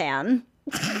suntan.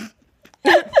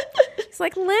 He's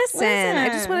like, listen, I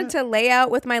just wanted to lay out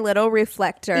with my little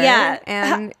reflector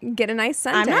and get a nice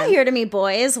suntan. I'm not here to meet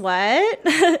boys. What?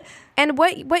 And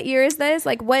what year is this?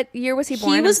 Like, what year was he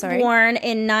born? He was born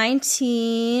in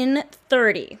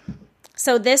 1930.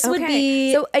 So this would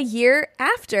be... So a year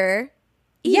after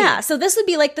E. Yeah, so this would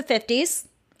be like the 50s,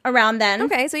 around then.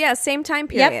 Okay, so yeah, same time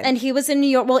period. Yep, and he was in New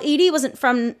York. Well, Edie wasn't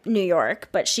from New York,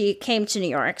 but she came to New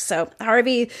York. So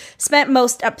Harvey spent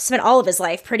all of his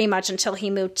life pretty much until he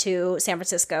moved to San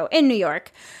Francisco in New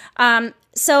York.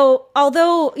 So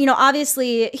although,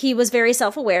 obviously he was very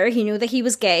self-aware, he knew that he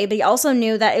was gay, but he also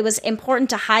knew that it was important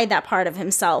to hide that part of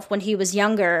himself when he was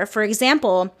younger. For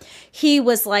example, he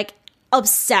was like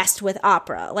obsessed with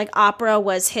opera. Like opera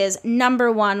was his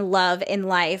number one love in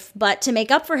life. But to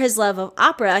make up for his love of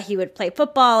opera, he would play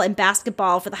football and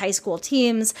basketball for the high school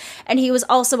teams. And he was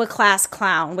also a class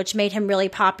clown, which made him really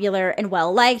popular and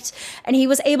well liked. And he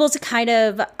was able to kind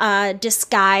of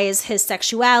disguise his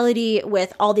sexuality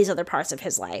with all these other parts of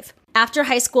his life. After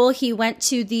high school, he went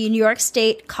to the New York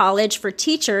State College for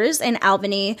Teachers in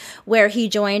Albany, where he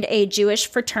joined a Jewish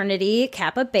fraternity,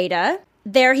 Kappa Beta.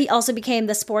 There, he also became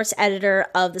the sports editor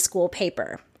of the school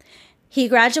paper. He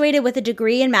graduated with a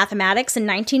degree in mathematics in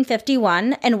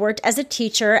 1951 and worked as a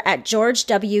teacher at George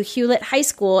W. Hewlett High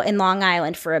School in Long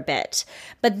Island for a bit.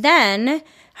 But then,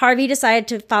 Harvey decided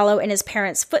to follow in his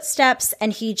parents' footsteps,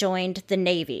 and he joined the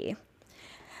Navy.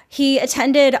 He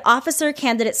attended Officer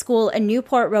Candidate School in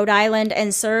Newport, Rhode Island,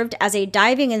 and served as a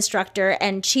diving instructor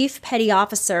and chief petty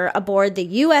officer aboard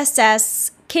the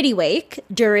USS Kittiwake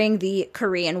during the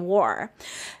Korean War.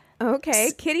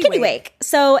 Okay, Kittiwake.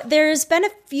 So there's been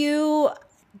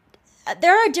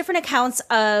there are different accounts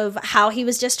of how he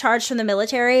was discharged from the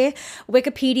military.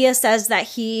 Wikipedia says that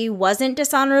he wasn't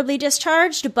dishonorably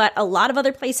discharged, but a lot of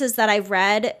other places that I've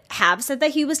read have said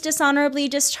that he was dishonorably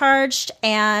discharged.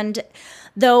 And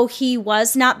though he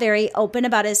was not very open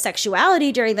about his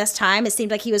sexuality during this time, it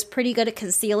seemed like he was pretty good at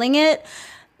concealing it.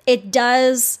 It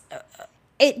does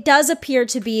appear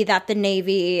to be that the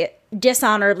Navy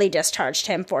dishonorably discharged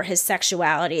him for his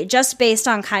sexuality, just based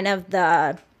on kind of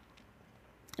the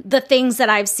things that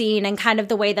I've seen and kind of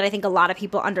the way that I think a lot of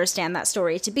people understand that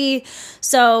story to be.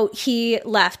 So he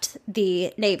left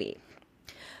the Navy.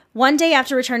 One day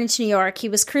after returning to New York, he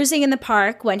was cruising in the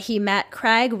park when he met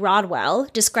Craig Rodwell,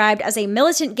 described as a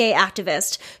militant gay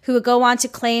activist who would go on to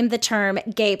claim the term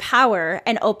gay power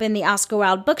and open the Oscar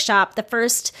Wilde Bookshop, the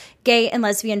first gay and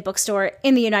lesbian bookstore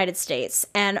in the United States.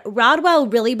 And Rodwell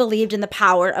really believed in the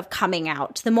power of coming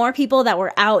out. The more people that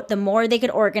were out, the more they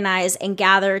could organize and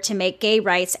gather to make gay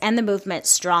rights and the movement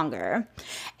stronger.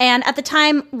 And at the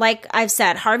time, like I've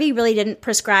said, Harvey really didn't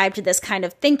prescribe to this kind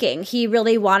of thinking. He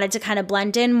really wanted to kind of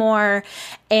blend in more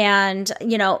and,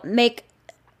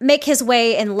 make his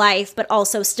way in life, but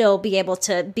also still be able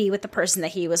to be with the person that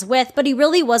he was with. But he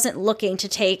really wasn't looking to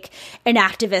take an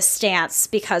activist stance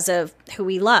because of who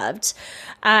he loved.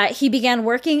 He began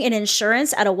working in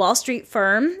insurance at a Wall Street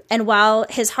firm, and while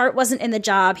his heart wasn't in the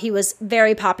job, he was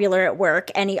very popular at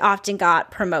work, and he often got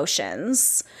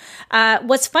promotions.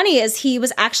 What's funny is he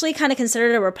was actually kind of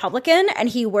considered a Republican, and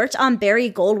he worked on Barry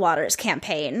Goldwater's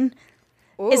campaign.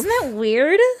 Oof. Isn't that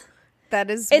weird? That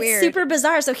is weird. It's super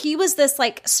bizarre. So he was this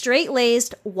like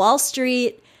straight-laced Wall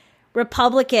Street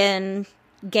Republican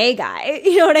gay guy.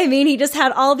 You know what I mean? He just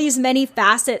had all these many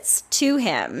facets to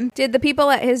him. Did the people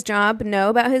at his job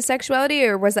know about his sexuality,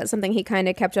 or was that something he kind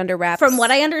of kept under wraps? From what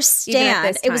I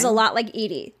understand, it was a lot like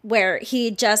Edie, where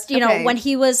he just, you know, when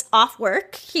he was off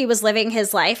work, he was living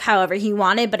his life however he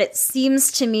wanted. But it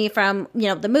seems to me from, you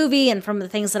know, the movie and from the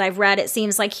things that I've read, it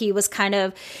seems like he was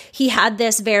he had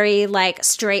this very like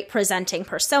straight presenting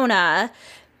persona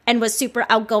and was super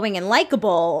outgoing and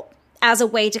likable, as a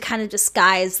way to kind of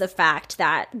disguise the fact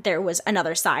that there was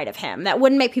another side of him that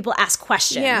wouldn't make people ask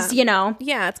questions, you know?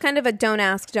 Yeah, it's kind of a don't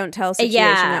ask, don't tell situation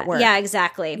at work. Yeah,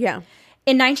 exactly. Yeah.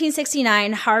 In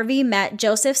 1969, Harvey met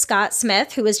Joseph Scott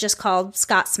Smith, who was just called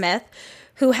Scott Smith,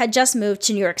 who had just moved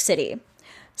to New York City.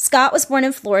 Scott was born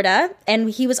in Florida, and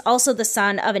he was also the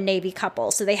son of a Navy couple,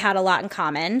 so they had a lot in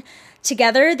common.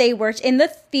 Together, they worked in the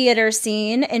theater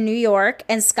scene in New York,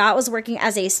 and Scott was working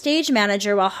as a stage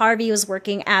manager while Harvey was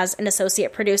working as an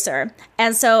associate producer.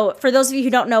 And so, for those of you who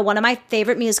don't know, one of my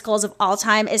favorite musicals of all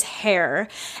time is Hair.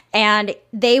 And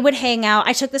they would hang out.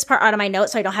 I took this part out of my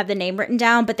notes, so I don't have the name written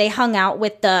down, but they hung out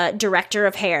with the director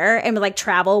of Hair and would like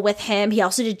travel with him. He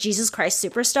also did Jesus Christ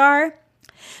Superstar.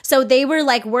 So they were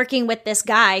like working with this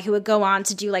guy who would go on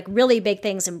to do like really big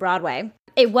things in Broadway.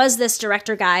 It was this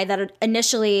director guy that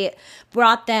initially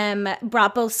brought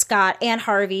both Scott and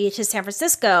Harvey to San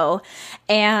Francisco.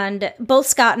 And both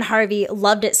Scott and Harvey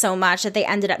loved it so much that they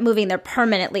ended up moving there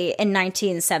permanently in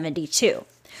 1972.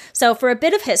 So for a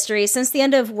bit of history, since the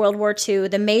end of World War II,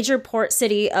 the major port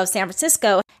city of San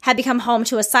Francisco had become home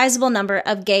to a sizable number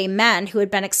of gay men who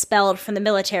had been expelled from the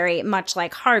military, much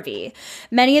like Harvey.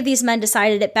 Many of these men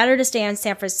decided it better to stay in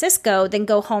San Francisco than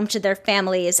go home to their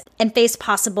families and face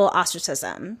possible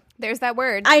ostracism. There's that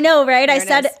word. I know, right? I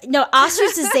said, no,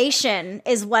 ostracization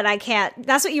is what I can't.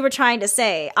 That's what you were trying to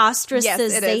say.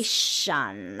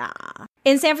 Ostracization. Yes,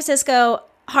 in San Francisco,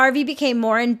 Harvey became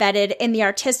more embedded in the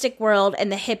artistic world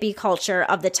and the hippie culture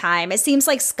of the time. It seems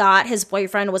like Scott, his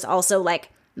boyfriend, was also like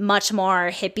much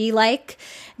more hippie-like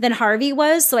than Harvey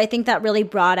was. So I think that really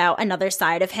brought out another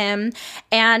side of him.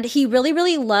 And he really,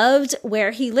 really loved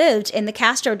where he lived in the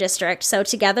Castro district. So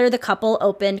together, the couple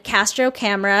opened Castro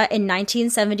Camera in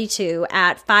 1972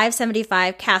 at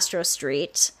 575 Castro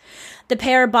Street. The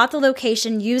pair bought the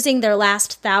location using their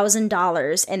last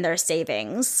 $1,000 in their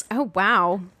savings. Oh,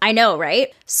 wow. I know,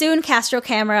 right? Soon, Castro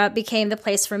Camera became the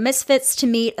place for misfits to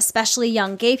meet, especially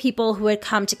young gay people who had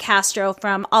come to Castro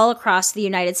from all across the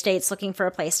United States looking for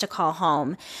a place to call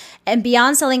home. And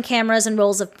beyond selling cameras and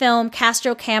rolls of film,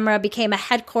 Castro Camera became a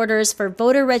headquarters for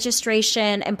voter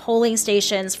registration and polling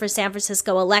stations for San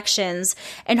Francisco elections,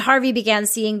 and Harvey began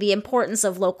seeing the importance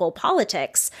of local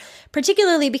politics,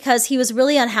 particularly because he was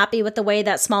really unhappy with the way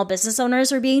that small business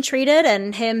owners were being treated,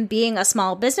 and him being a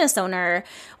small business owner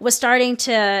was starting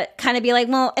to kind of be like,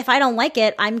 well, if I don't like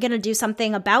it, I'm going to do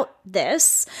something about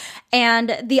this.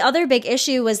 And the other big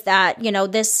issue was that, you know,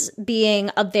 this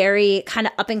being a very kind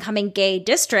of up-and-coming gay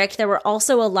district, there were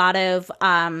also a lot of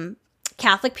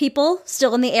Catholic people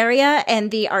still in the area,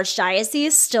 and the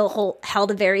archdiocese still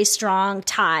held a very strong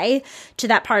tie to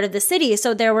that part of the city.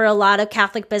 So there were a lot of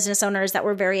Catholic business owners that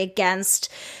were very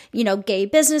against, you know, gay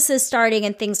businesses starting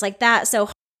and things like that. So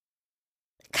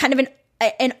kind of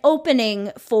an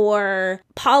opening for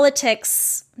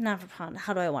politics.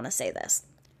 How do I want to say this?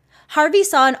 Harvey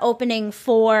saw an opening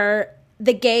for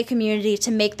the gay community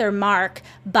to make their mark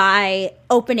by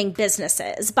opening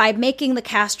businesses, by making the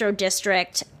Castro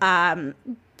district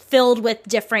filled with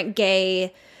different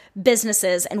gay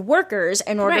businesses and workers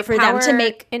in order for them to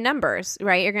make... in numbers,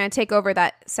 right? You're going to take over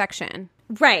that section.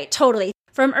 Right, totally.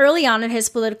 From early on in his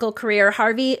political career,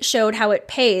 Harvey showed how it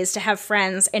pays to have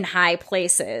friends in high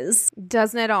places.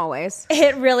 Doesn't it always?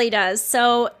 It really does.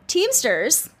 So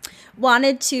Teamsters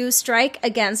wanted to strike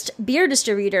against beer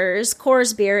distributors,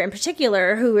 Coors Beer in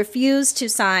particular, who refused to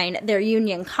sign their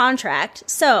union contract.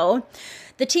 So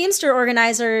the Teamster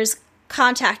organizers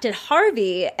contacted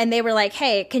Harvey, and they were like,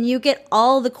 hey, can you get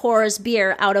all the Coors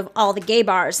Beer out of all the gay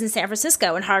bars in San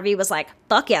Francisco? And Harvey was like,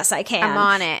 fuck yes, I can. I'm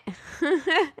on it.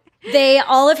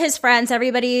 All of his friends,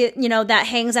 everybody, you know, that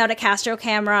hangs out at Castro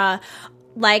Camera,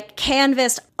 like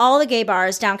canvassed all the gay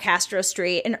bars down Castro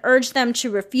Street and urged them to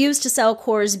refuse to sell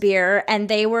Coors Beer, and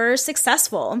they were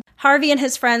successful. Harvey and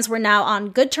his friends were now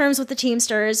on good terms with the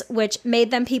Teamsters, which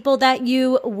made them people that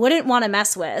you wouldn't want to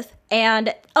mess with.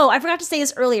 And, oh, I forgot to say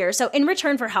this earlier. So in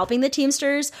return for helping the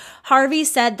Teamsters, Harvey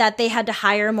said that they had to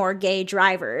hire more gay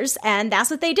drivers, and that's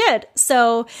what they did.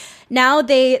 So now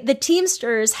the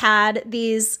Teamsters had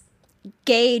these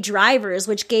gay drivers,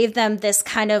 which gave them this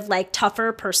kind of like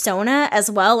tougher persona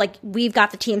as well. Like, we've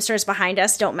got the Teamsters behind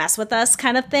us, don't mess with us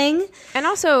kind of thing. And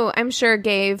also, I'm sure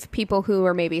gave people who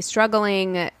were maybe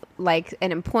struggling like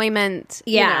an employment.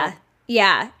 Yeah.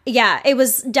 Yeah. It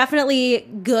was definitely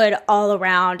good all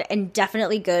around, and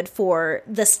definitely good for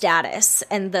the status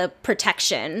and the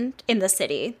protection in the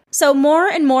city. So more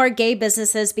and more gay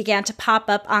businesses began to pop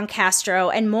up on Castro,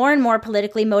 and more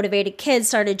politically motivated kids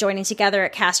started joining together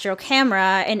at Castro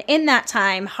Camera. And in that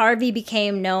time, Harvey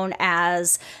became known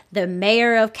as the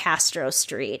mayor of Castro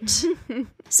Street.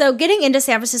 So getting into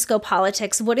San Francisco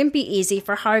politics wouldn't be easy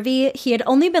for Harvey. He had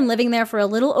only been living there for a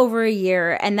little over a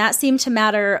year, and that seemed to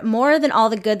matter more than all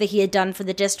the good that he had done for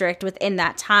the district within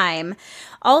that time.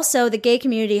 Also, the gay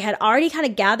community had already kind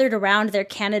of gathered around their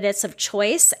candidates of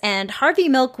choice, and Harvey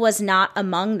Milk was not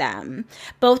among them.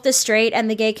 Both the straight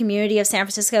and the gay community of San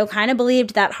Francisco kind of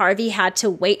believed that Harvey had to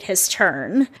wait his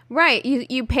turn. Right.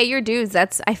 You pay your dues.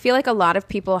 I feel like a lot of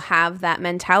people have that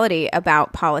mentality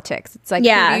about politics. It's like,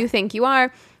 who do you think you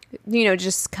are? You know,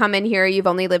 just come in here. You've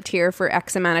only lived here for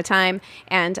X amount of time.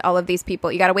 And all of these people,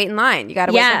 you got to wait in line. You got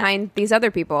to wait behind these other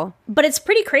people. But it's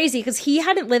pretty crazy because he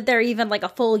hadn't lived there even like a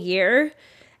full year.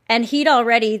 And he'd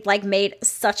already like made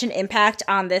such an impact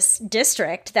on this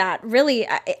district that really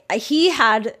he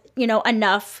had, you know,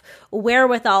 enough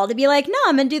wherewithal to be like, no,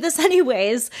 I'm going to do this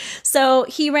anyways. So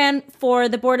he ran for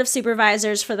the Board of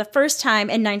Supervisors for the first time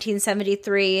in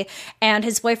 1973, and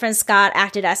his boyfriend Scott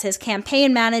acted as his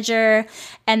campaign manager.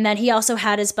 And then he also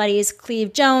had his buddies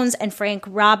Cleve Jones and Frank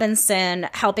Robinson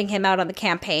helping him out on the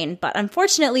campaign. But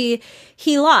unfortunately,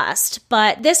 he lost.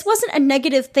 But this wasn't a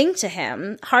negative thing to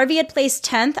him. Harvey had placed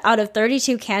 10th out of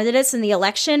 32 candidates in the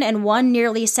election and won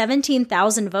nearly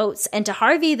 17,000 votes. And to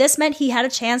Harvey, this meant he had a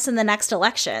chance in the next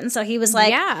election. So he was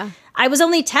like, I was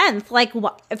only 10th. Like,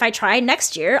 if I try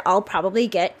next year, I'll probably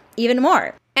get even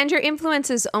more. And your influence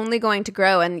is only going to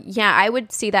grow. And yeah, I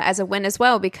would see that as a win as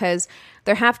well, because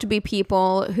there have to be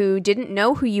people who didn't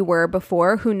know who you were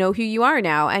before who know who you are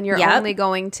now. And you're only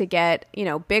going to get, you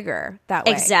know, bigger that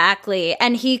way. Exactly.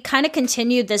 And he kind of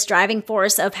continued this driving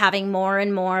force of having more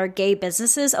and more gay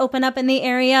businesses open up in the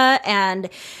area. And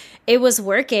it was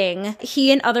working.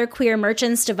 He and other queer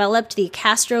merchants developed the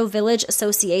Castro Village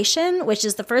Association, which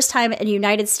is the first time in the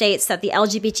United States that the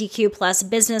LGBTQ plus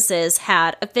businesses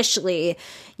had officially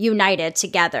united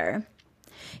together.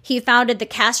 He founded the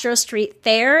Castro Street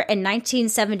Fair in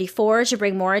 1974 to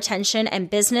bring more attention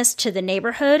and business to the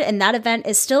neighborhood, and that event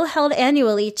is still held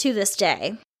annually to this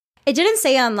day. It didn't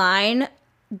say online,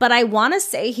 but I want to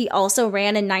say he also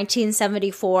ran in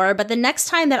 1974, but the next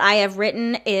time that I have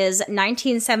written is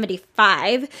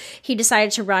 1975. He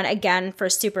decided to run again for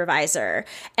supervisor.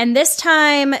 And this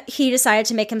time, he decided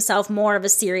to make himself more of a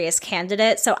serious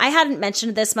candidate. So I hadn't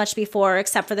mentioned this much before,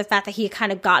 except for the fact that he had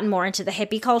kind of gotten more into the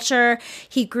hippie culture.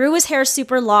 He grew his hair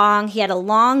super long. He had a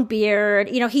long beard.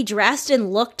 You know, he dressed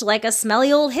and looked like a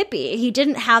smelly old hippie. He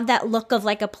didn't have that look of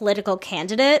like a political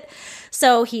candidate.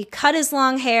 So he cut his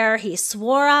long hair, he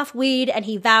swore off weed, and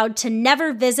he vowed to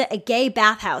never visit a gay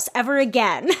bathhouse ever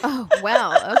again. Oh,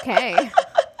 well, okay.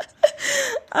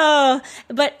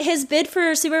 But his bid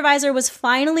for supervisor was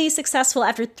finally successful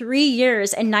after 3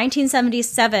 years. In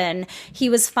 1977, he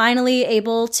was finally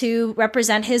able to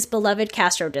represent his beloved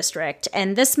Castro district.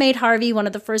 And this made Harvey one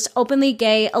of the first openly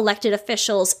gay elected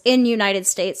officials in United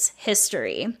States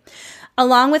history.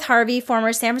 Along with Harvey,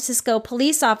 former San Francisco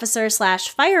police officer /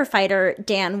 firefighter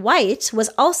Dan White was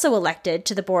also elected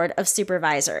to the Board of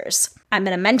Supervisors. I'm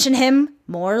going to mention him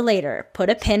more later. Put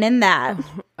a pin in that.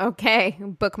 Okay,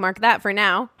 bookmark that for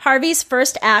now. Harvey's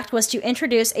first act was to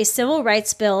introduce a civil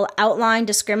rights bill outlawing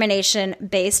discrimination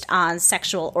based on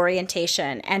sexual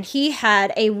orientation. And he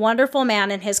had a wonderful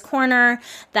man in his corner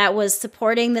that was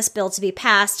supporting this bill to be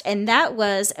passed, and that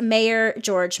was Mayor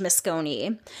George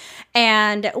Moscone.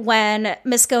 And when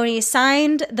Moscone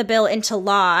signed the bill into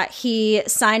law, he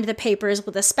signed the papers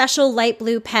with a special light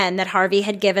blue pen that Harvey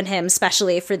had given him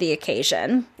specially for the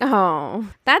occasion. Oh,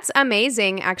 that's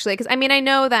amazing, actually. Because, I mean, I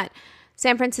know that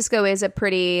San Francisco is a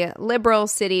pretty liberal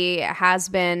city, has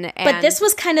been. But this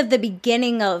was kind of the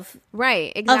beginning of,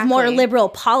 right, exactly, of more liberal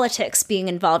politics being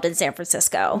involved in San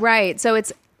Francisco. Right. So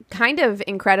it's kind of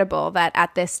incredible that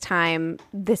at this time,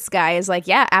 this guy is like,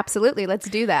 yeah, absolutely, let's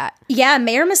do that. Yeah,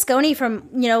 Mayor Moscone, from,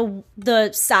 you know,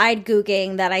 the side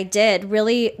googling that I did,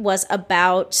 really was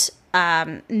about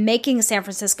making San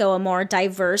Francisco a more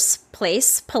diverse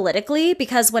place politically,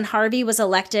 because when Harvey was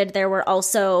elected, there were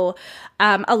also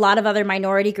a lot of other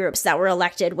minority groups that were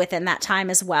elected within that time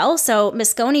as well. So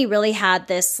Moscone really had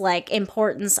this like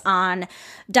importance on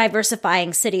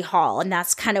diversifying City Hall, and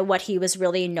that's kind of what he was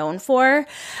really known for.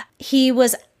 He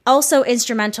was also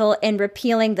instrumental in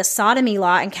repealing the sodomy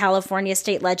law in California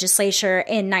state legislature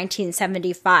in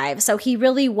 1975. So he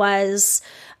really was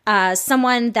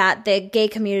someone that the gay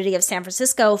community of San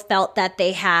Francisco felt that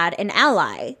they had an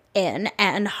ally in,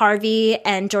 and Harvey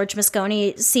and George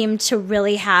Moscone seemed to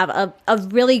really have a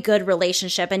really good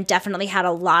relationship and definitely had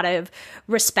a lot of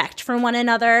respect for one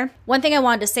another. One thing I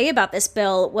wanted to say about this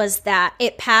bill was that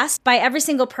it passed by every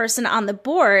single person on the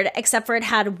board, except for it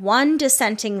had one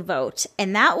dissenting vote,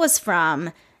 and that was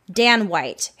from Dan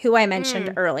White, who I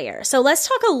mentioned earlier. So let's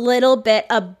talk a little bit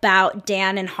about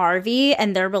Dan and Harvey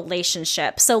and their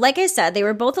relationship. So like I said, they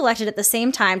were both elected at the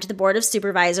same time to the Board of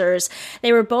Supervisors.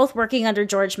 They were both working under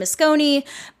George Moscone,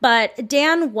 but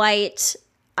Dan White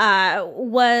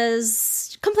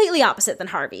was completely opposite than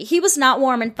Harvey. He was not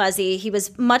warm and fuzzy. He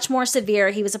was much more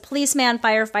severe. He was a policeman,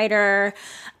 firefighter,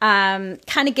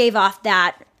 kind of gave off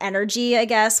that energy, I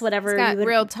guess, whatever. It's got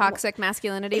real toxic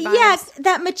masculinity vibes. Yeah,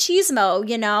 that machismo,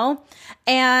 you know?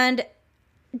 And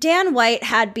Dan White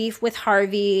had beef with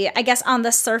Harvey, I guess on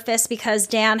the surface, because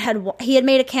Dan had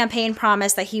made a campaign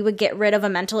promise that he would get rid of a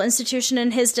mental institution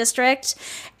in his district,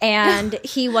 and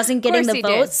he wasn't getting the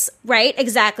votes. Right,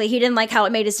 exactly. He didn't like how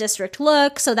it made his district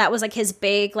look, so that was like his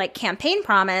big like campaign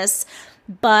promise.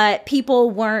 But people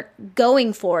weren't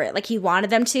going for it like he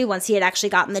wanted them to once he had actually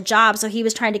gotten the job. So he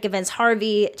was trying to convince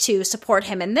Harvey to support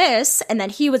him in this, and then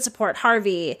he would support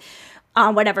Harvey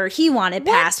on whatever he wanted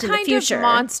passed in the future. What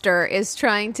kind of monster is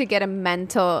trying to get a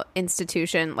mental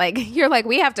institution? Like, you're like,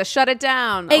 we have to shut it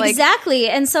down. Exactly.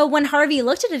 And so when Harvey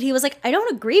looked at it, he was like, I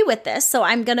don't agree with this, so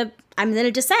I'm gonna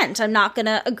dissent. I'm not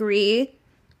gonna agree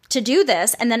to do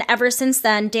this. And then ever since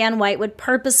then, Dan White would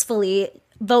purposefully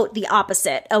vote the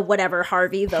opposite of whatever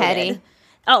Harvey voted. Petty.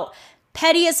 Oh,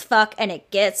 petty as fuck, and it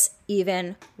gets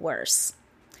even worse.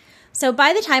 So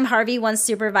by the time Harvey won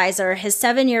supervisor, his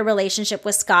 7-year relationship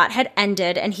with Scott had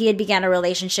ended, and he had began a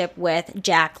relationship with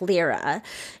Jack Lira.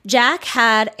 Jack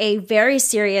had a very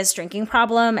serious drinking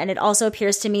problem, and it also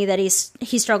appears to me that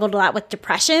he struggled a lot with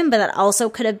depression, but that also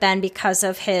could have been because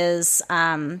of his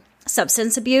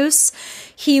substance abuse.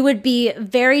 He would be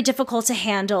very difficult to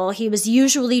handle. He was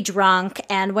usually drunk,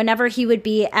 and whenever he would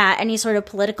be at any sort of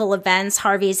political events,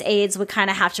 Harvey's aides would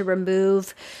kind of have to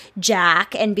remove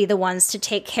Jack and be the ones to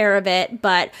take care of it.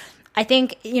 But I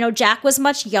think, you know, Jack was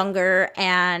much younger,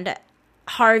 and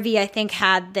Harvey, I think,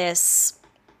 had this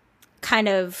kind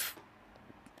of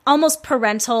almost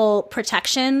parental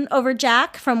protection over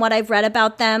Jack from what I've read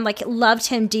about them. Like, loved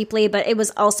him deeply, but it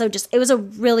was also it was a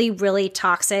really, really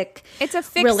toxic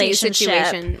relationship.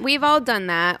 Situation. We've all done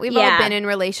that. We've all been in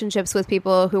relationships with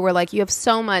people who were like, you have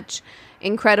so much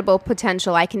incredible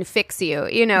potential, I can fix you.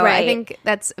 You know, right. I think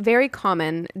that's a very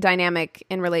common dynamic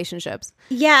in relationships.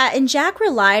 Yeah, and Jack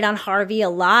relied on Harvey a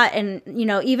lot. And, you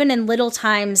know, even in little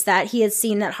times that he had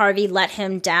seen that Harvey let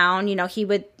him down, you know, he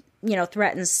would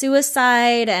threaten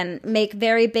suicide and make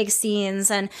very big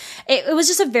scenes. And it was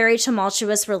just a very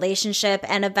tumultuous relationship.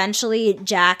 And eventually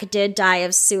Jack did die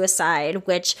of suicide,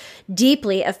 which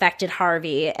deeply affected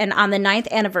Harvey. And on the 9th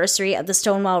anniversary of the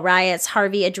Stonewall riots,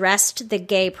 Harvey addressed the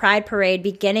gay pride parade,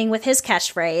 beginning with his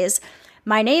catchphrase,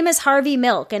 "My name is Harvey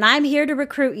Milk, and I'm here to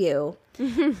recruit you."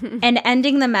 And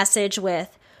ending the message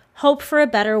with, "Hope for a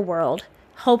better world.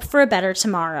 Hope for a better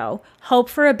tomorrow. Hope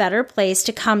for a better place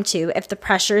to come to if the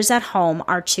pressures at home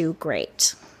are too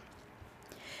great."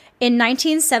 In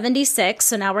 1976,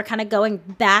 so now we're kind of going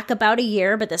back about a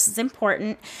year, but this is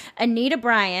important, Anita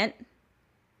Bryant,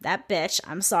 that bitch,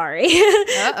 I'm sorry,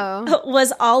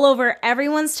 was all over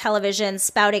everyone's television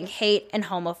spouting hate and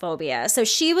homophobia. So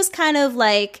she was kind of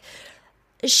like...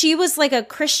 She was like a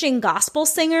Christian gospel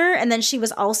singer, and then she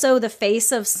was also the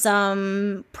face of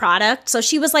some product. So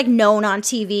she was like known on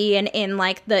TV and in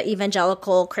like the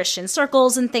evangelical Christian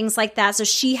circles and things like that. So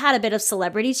she had a bit of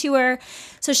celebrity to her.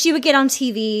 So she would get on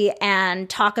TV and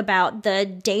talk about the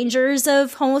dangers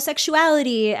of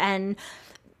homosexuality and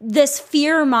this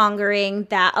fear mongering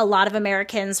that a lot of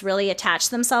Americans really attach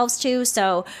themselves to.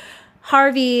 So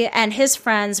Harvey and his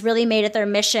friends really made it their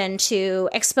mission to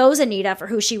expose Anita for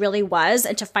who she really was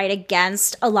and to fight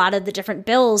against a lot of the different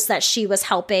bills that she was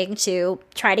helping to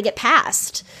try to get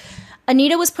passed.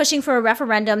 Anita was pushing for a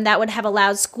referendum that would have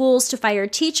allowed schools to fire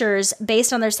teachers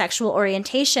based on their sexual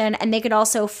orientation, and they could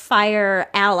also fire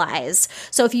allies.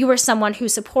 So if you were someone who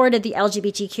supported the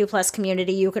LGBTQ+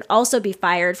 community, you could also be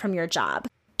fired from your job.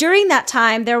 during that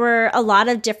time, there were a lot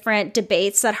of different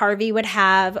debates that Harvey would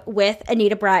have with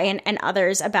Anita Bryant and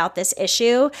others about this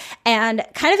issue. And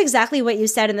kind of exactly what you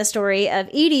said in the story of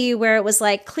Edie, where it was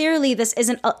like, clearly this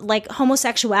isn't like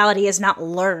homosexuality is not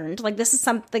learned. Like this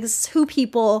is who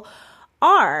people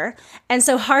are. And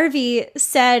so Harvey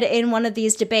said in one of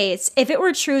these debates, if it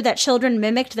were true that children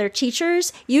mimicked their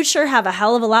teachers, you'd sure have a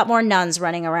hell of a lot more nuns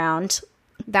running around.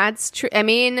 That's true. I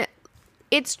mean,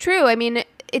 it's true. I mean,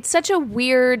 it's such a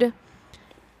weird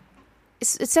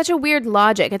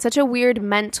logic. It's such a weird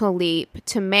mental leap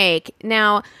to make.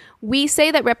 Now, we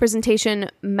say that representation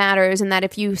matters and that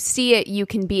if you see it, you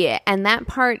can be it. And that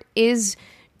part is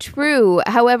true.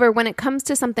 However, when it comes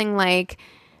to something like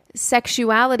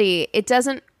sexuality, it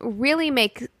doesn't really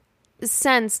make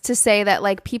sense to say that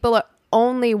like people are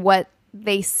only what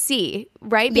they see,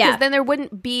 right? Because then there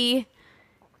wouldn't be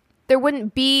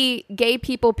gay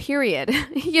people, period.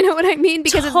 You know what I mean?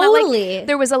 Because It's not like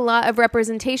there was a lot of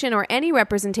representation or any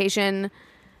representation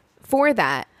for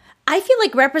that. I feel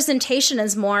like representation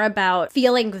is more about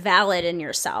feeling valid in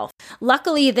yourself.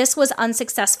 Luckily, this was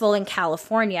unsuccessful in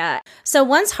California. So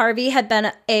once Harvey had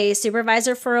been a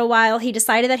supervisor for a while, he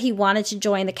decided that he wanted to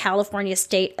join the California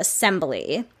State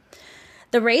Assembly.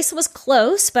 The race was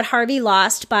close, but Harvey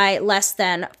lost by less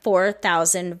than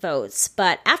 4,000 votes.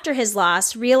 But after his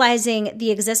loss, realizing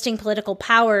the existing political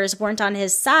powers weren't on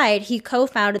his side, he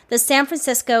co-founded the San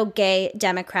Francisco Gay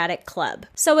Democratic Club.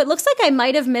 So it looks like I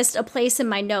might have missed a place in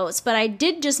my notes, but I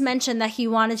did just mention that he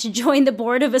wanted to join the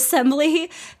Board of Assembly,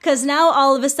 because now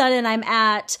all of a sudden I'm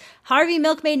at Harvey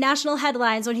Milk made national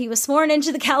headlines when he was sworn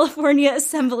into the California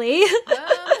Assembly.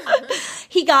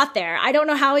 He got there. I don't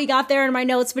know how he got there in my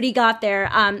notes, but he got there.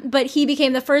 But he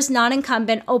became the first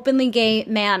non-incumbent openly gay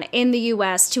man in the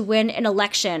U.S. to win an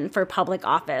election for public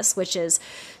office, which is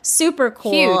super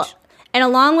cool. Huge. And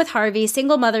along with Harvey,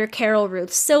 single mother Carol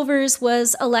Ruth Silvers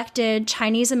was elected,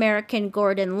 Chinese-American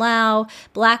Gordon Lau,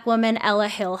 Black woman Ella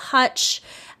Hill Hutch.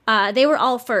 They were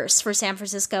all first for San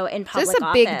Francisco in public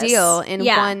office. This is a big deal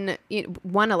in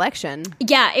one election.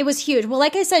 Yeah, it was huge. Well,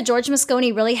 like I said, George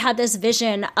Moscone really had this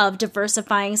vision of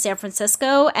diversifying San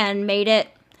Francisco and made it,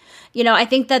 you know, I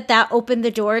think that opened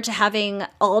the door to having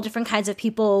all different kinds of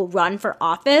people run for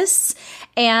office.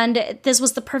 And this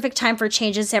was the perfect time for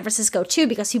change in San Francisco, too,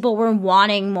 because people were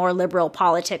wanting more liberal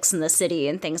politics in the city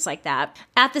and things like that.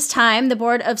 At this time, the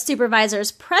Board of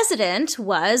Supervisors president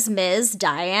was Ms.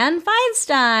 Dianne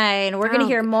Feinstein. We're going to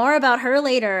hear more about her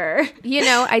later. You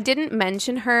know, I didn't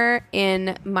mention her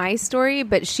in my story,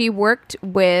 but she worked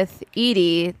with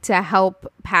Edie to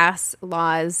help pass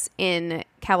laws in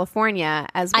California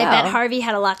as well. I bet Harvey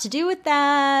had a lot to do with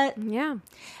that. Yeah.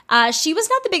 She was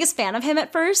not the biggest fan of him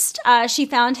at first. She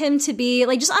found him to be,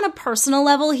 like, just on a personal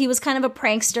level, he was kind of a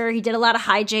prankster. He did a lot of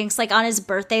hijinks. Like, on his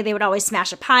birthday, they would always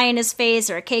smash a pie in his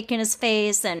face or a cake in his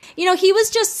face. And, you know, he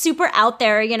was just super out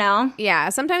there, you know? Yeah,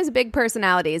 sometimes big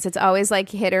personalities. It's always, like,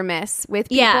 hit or miss with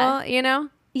people, you know?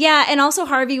 Yeah, and also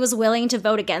Harvey was willing to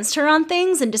vote against her on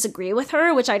things and disagree with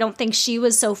her, which I don't think she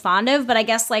was so fond of. But I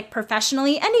guess, like,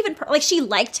 professionally and even, like, she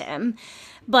liked him.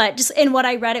 But just in what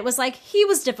I read, it was like he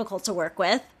was difficult to work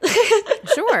with.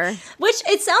 Sure. Which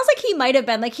it sounds like he might have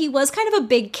been. Like, he was kind of a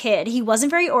big kid. He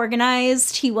wasn't very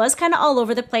organized. He was kind of all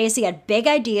over the place. He had big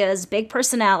ideas, big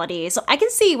personality. So I can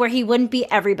see where he wouldn't be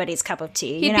everybody's cup of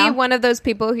tea. He'd be one of those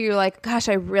people who you're like, gosh,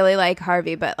 I really like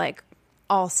Harvey, but like,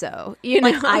 also, you know,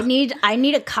 like, I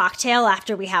need a cocktail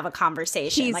after we have a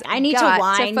conversation. Like, I need to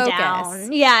wind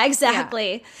down. Yeah,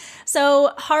 exactly. Yeah.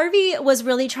 So Harvey was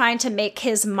really trying to make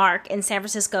his mark in San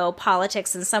Francisco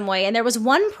politics in some way. And there was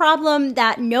one problem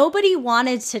that nobody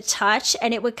wanted to touch,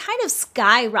 and it would kind of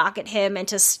skyrocket him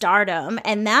into stardom.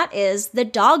 And that is the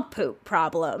dog poop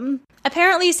problem.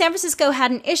 Apparently, San Francisco had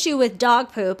an issue with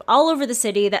dog poop all over the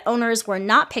city that owners were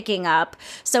not picking up.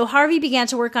 So Harvey began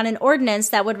to work on an ordinance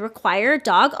that would require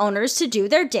dog owners to do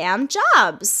their damn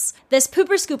jobs. This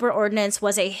pooper scooper ordinance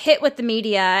was a hit with the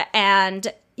media,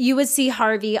 and you would see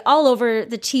Harvey all over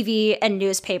the TV and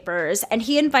newspapers, and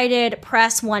he invited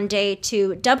press one day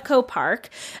to Dubco Park,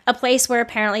 a place where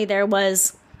apparently there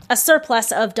was a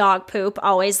surplus of dog poop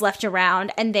always left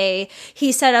around, and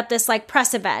he set up this like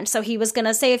press event. So he was going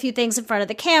to say a few things in front of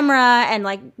the camera and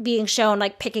like being shown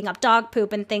like picking up dog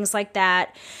poop and things like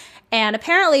that. And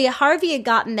apparently Harvey had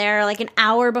gotten there like an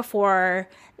hour before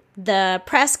the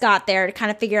press got there to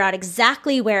kind of figure out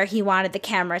exactly where he wanted the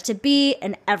camera to be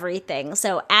and everything.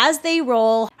 So as they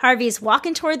roll, Harvey's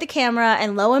walking toward the camera,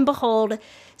 and lo and behold,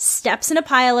 steps in a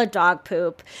pile of dog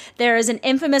poop. There is an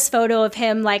infamous photo of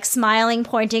him like smiling,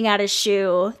 pointing at his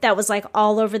shoe that was like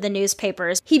all over the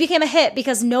newspapers. He became a hit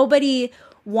because nobody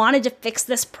wanted to fix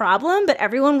this problem, but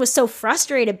everyone was so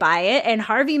frustrated by it, and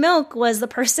Harvey Milk was the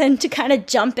person to kind of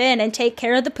jump in and take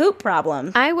care of the poop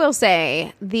problem. I will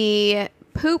say the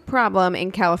poop problem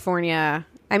in California,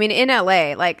 I mean, in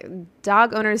LA, like,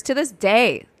 dog owners to this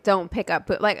day don't pick up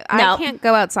poop. Like, I can't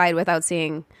go outside without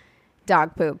seeing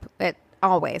dog poop.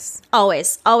 Always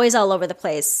all over the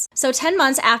place. So 10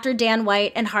 months after Dan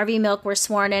White and Harvey Milk were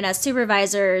sworn in as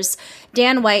supervisors,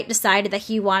 Dan White decided that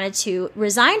he wanted to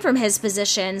resign from his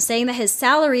position, saying that his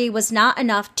salary was not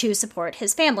enough to support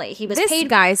his family. This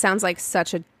guy sounds like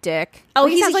such a dick. Oh,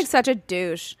 he sounds like such a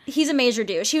douche. He's a major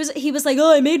douche. He was like,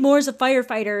 oh, I made more as a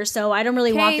firefighter, so I don't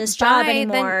really want this job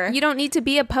anymore. Then you don't need to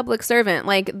be a public servant.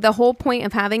 Like, the whole point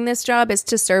of having this job is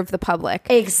to serve the public.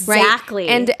 Exactly.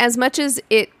 Right? And as much as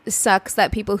it sucks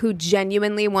that people who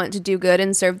genuinely want to do good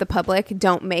and serve the public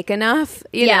don't make enough,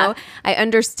 you know, I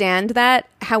understand that.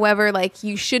 However, like,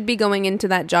 you should be going into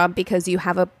that job because you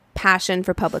have a passion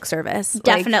for public service.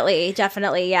 Definitely,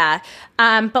 yeah.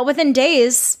 But within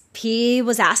days, he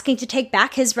was asking to take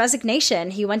back hhis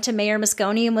resignation. He went to Mayor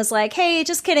Moscone and was like, hey,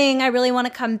 just kidding, I really want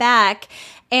to come back.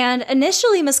 And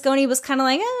initially, Moscone was kind of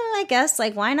like, I guess,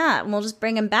 like, why not? We'll just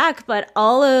bring him back. But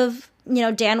all of,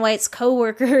 Dan White's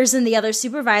coworkers and the other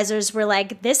supervisors were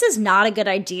like, this is not a good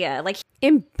idea. Like,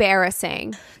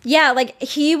 embarrassing. Yeah, like,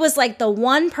 he was like the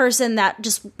one person that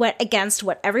just went against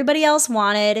what everybody else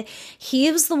wanted. He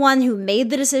was the one who made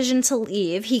the decision to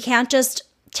leave. He can't just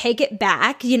take it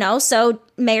back, so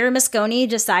Mayor Moscone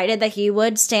decided that he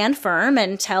would stand firm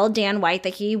and tell Dan White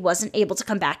that he wasn't able to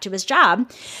come back to his job.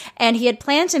 And he had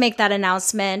planned to make that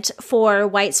announcement for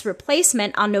White's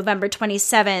replacement on November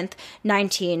 27th,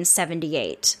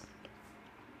 1978.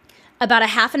 About a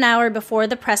half an hour before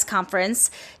the press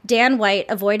conference, Dan White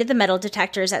avoided the metal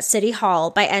detectors at City Hall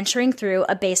by entering through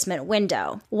a basement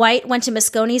window. White went to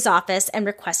Moscone's office and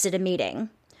requested a meeting.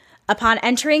 Upon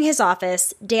entering his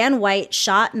office, Dan White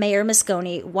shot Mayor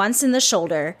Moscone once in the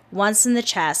shoulder, once in the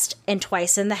chest, and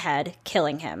twice in the head,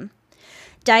 killing him.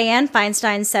 Dianne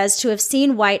Feinstein says to have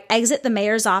seen White exit the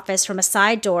mayor's office from a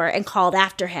side door and called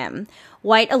after him.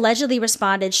 White allegedly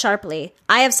responded sharply,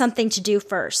 I have something to do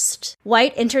first.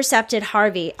 White intercepted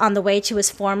Harvey on the way to his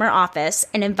former office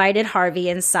and invited Harvey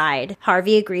inside.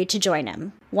 Harvey agreed to join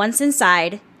him. Once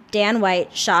inside, Dan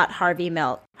White shot Harvey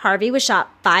Milk. Harvey was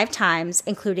shot 5 times,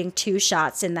 including 2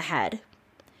 shots in the head.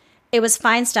 It was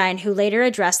Feinstein who later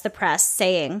addressed the press,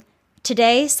 saying,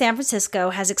 Today, San Francisco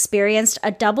has experienced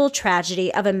a double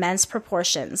tragedy of immense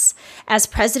proportions. As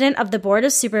president of the Board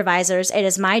of Supervisors, it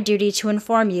is my duty to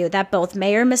inform you that both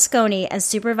Mayor Moscone and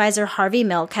Supervisor Harvey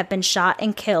Milk have been shot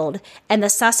and killed, and the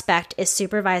suspect is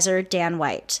Supervisor Dan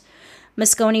White.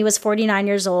 Moscone was 49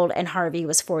 years old and Harvey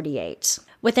was 48.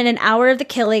 Within an hour of the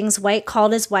killings, White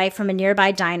called his wife from a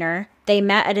nearby diner. They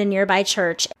met at a nearby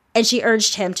church, and she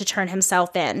urged him to turn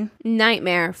himself in.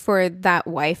 Nightmare for that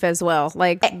wife as well.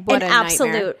 Like, what an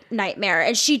absolute nightmare.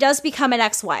 And she does become an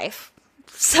ex-wife.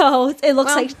 So it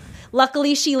looks like,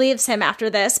 luckily, she leaves him after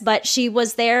this, but she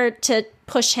was there to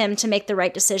push him to make the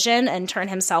right decision and turn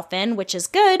himself in, which is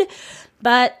good,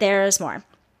 but there's more.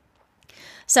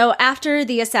 So after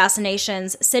the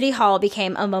assassinations, City Hall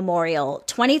became a memorial.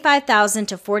 25,000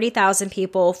 to 40,000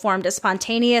 people formed a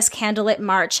spontaneous candlelit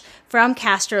march from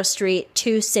Castro Street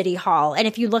to City Hall. And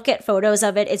if you look at photos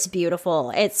of it, it's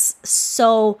beautiful. It's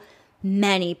so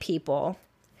many people.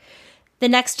 The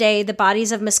next day, the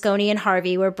bodies of Moscone and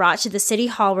Harvey were brought to the City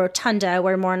Hall rotunda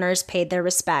where mourners paid their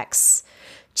respects.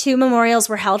 2 memorials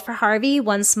were held for Harvey,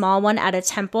 one small one at a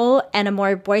temple and a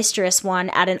more boisterous one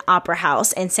at an opera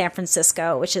house in San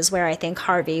Francisco, which is where I think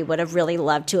Harvey would have really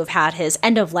loved to have had his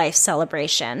end-of-life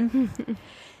celebration.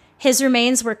 His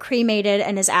remains were cremated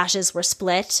and his ashes were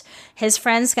split. His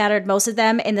friends scattered most of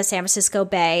them in the San Francisco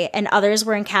Bay, and others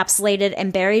were encapsulated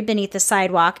and buried beneath the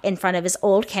sidewalk in front of his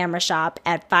old camera shop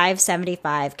at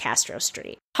 575 Castro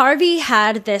Street. Harvey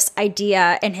had this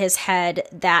idea in his head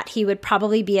that he would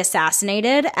probably be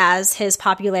assassinated as his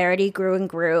popularity grew and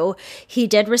grew. He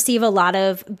did receive a lot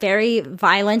of very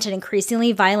violent and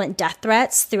increasingly violent death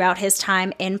threats throughout his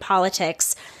time in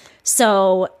politics.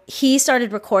 So he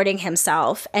started recording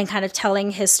himself and kind of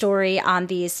telling his story on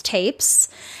these tapes.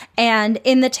 And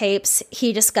in the tapes,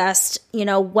 he discussed,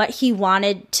 what he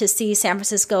wanted to see San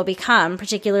Francisco become,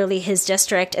 particularly his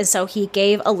district. And so he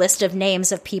gave a list of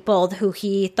names of people who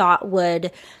he thought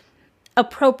would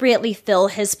appropriately fill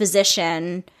his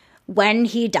position when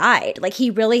he died. Like,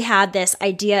 he really had this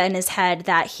idea in his head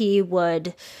that he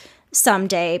would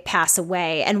someday pass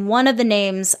away. And one of the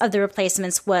names of the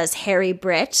replacements was Harry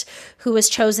Britt, who was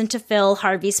chosen to fill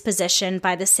Harvey's position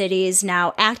by the city's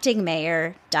now acting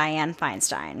mayor, Dianne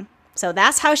Feinstein. So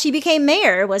that's how she became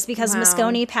mayor, was because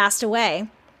Moscone passed away.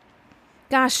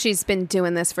 Gosh, she's been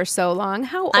doing this for so long.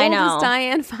 How old is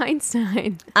Dianne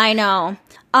Feinstein? I know.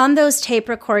 On those tape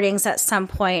recordings at some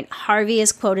point, Harvey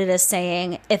is quoted as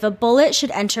saying, "If a bullet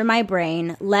should enter my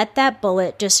brain, let that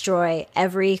bullet destroy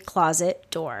every closet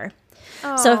door."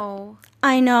 Oh. So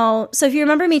I know. So if you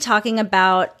remember me talking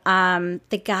about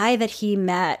the guy that he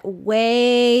met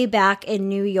way back in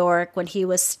New York when he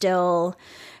was still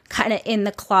kind of in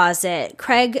the closet,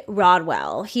 Craig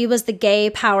Rodwell, he was the gay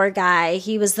power guy.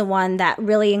 He was the one that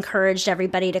really encouraged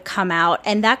everybody to come out.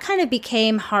 And that kind of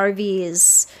became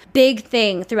Harvey's big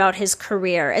thing throughout his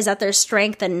career, is that there's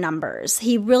strength in numbers.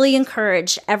 He really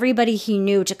encouraged everybody he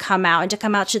knew to come out, and to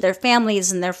come out to their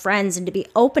families and their friends and to be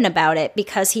open about it,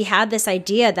 because he had this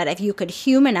idea that if you could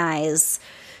humanize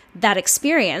that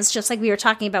experience, just like we were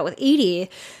talking about with Edie,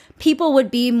 people would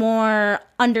be more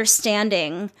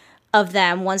understanding of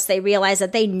them once they realize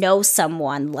that they know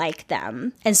someone like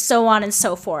them, and so on and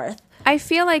so forth. I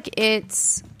feel like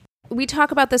we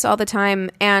talk about this all the time,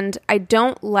 and I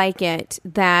don't like it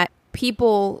that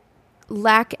people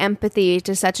lack empathy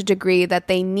to such a degree that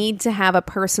they need to have a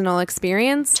personal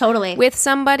experience with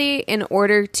somebody in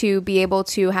order to be able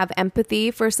to have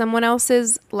empathy for someone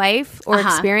else's life or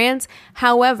experience.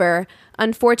 However,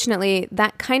 unfortunately,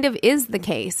 that kind of is the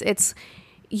case.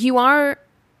 You are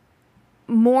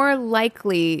more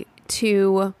likely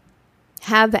to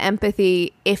have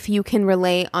empathy if you can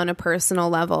relate on a personal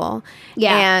level.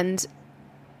 Yeah. And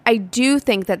I do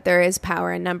think that there is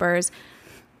power in numbers.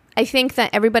 I think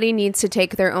that everybody needs to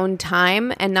take their own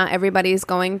time, and not everybody's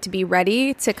going to be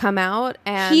ready to come out.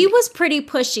 And he was pretty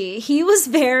pushy. He was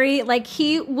very,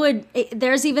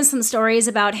 there's even some stories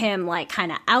about him, like,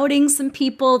 kind of outing some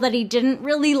people that he didn't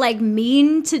really, like,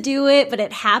 mean to do it, but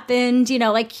it happened. You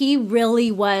know, like, he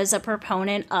really was a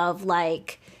proponent of,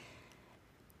 like,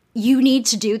 you need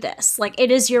to do this. Like, it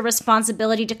is your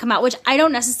responsibility to come out, which I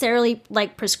don't necessarily,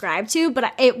 like, prescribe to,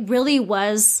 but it really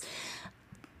was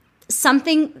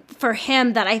something for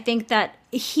him that I think that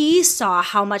he saw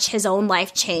how much his own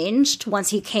life changed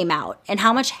once he came out, and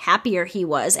how much happier he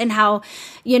was, and how,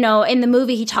 you know, in the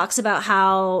movie he talks about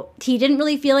how he didn't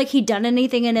really feel like he'd done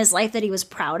anything in his life that he was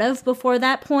proud of before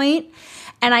that point.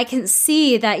 And I can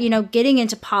see that, you know, getting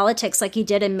into politics like he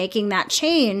did and making that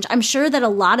change, I'm sure that a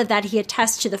lot of that he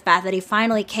attests to the fact that he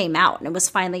finally came out and it was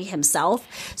finally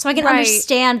himself. So I can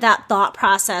understand that thought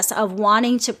process of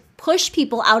wanting to push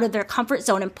people out of their comfort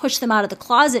zone and push them out of the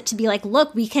closet to be like,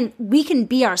 look, we can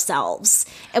be ourselves,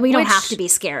 and we don't have to be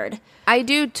scared. I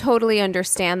do totally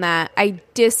understand that. I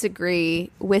disagree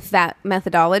with that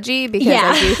methodology, because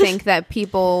I do think that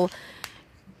people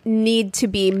need to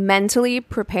be mentally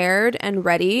prepared and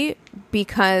ready,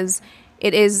 because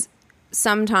it is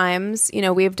sometimes, you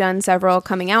know, we've done several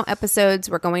coming out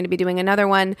episodes. We're going to be doing another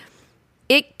one.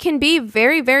 It can be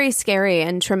very, very scary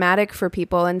and traumatic for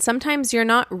people. And sometimes you're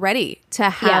not ready to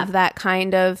have that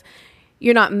kind of,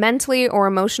 you're not mentally or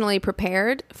emotionally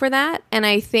prepared for that. And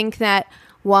I think that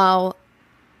while,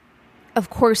 of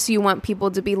course, you want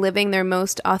people to be living their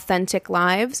most authentic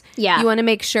lives, you want to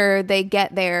make sure they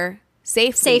get there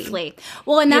safely.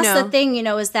 Well, and that's the thing, you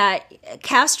know, is that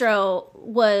Castro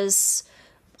was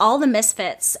all the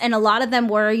misfits, and a lot of them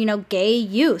were, you know, gay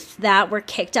youth that were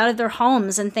kicked out of their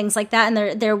homes and things like that.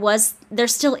 And there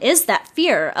still is that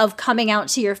fear of coming out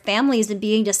to your families and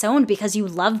being disowned because you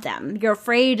love them. You're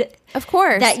afraid, of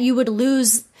course, that you would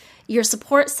lose your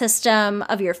support system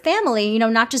of your family, you know,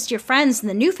 not just your friends and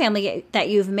the new family that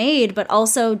you've made, but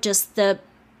also just the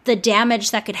damage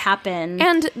that could happen.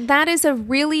 And that is a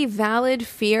really valid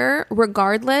fear,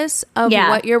 regardless of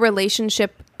what your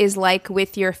relationship is like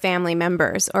with your family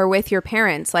members or with your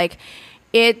parents. Like,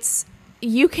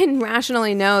 you can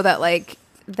rationally know that, like,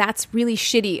 that's really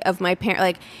shitty of my parent.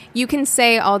 Like, you can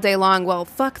say all day long, well,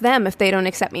 fuck them if they don't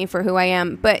accept me for who I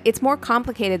am. But it's more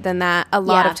complicated than that a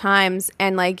lot of times.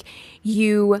 And, like,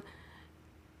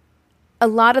 a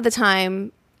lot of the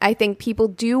time, I think people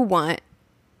do want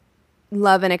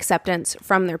love and acceptance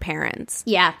from their parents.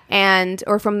 Yeah.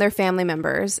 Or from their family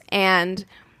members. And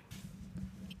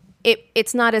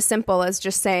it's not as simple as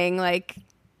just saying, like,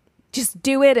 just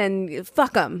do it and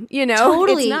fuck them, you know?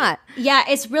 Totally. It's not. Yeah,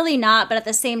 it's really not. But at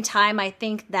the same time, I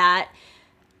think that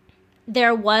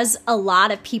there was a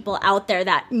lot of people out there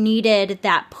that needed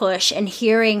that push, and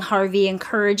hearing Harvey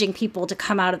encouraging people to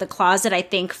come out of the closet, I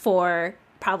think for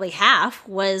probably half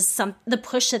was the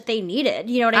push that they needed.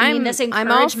 You know what I mean? This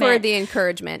encouragement. I'm all for the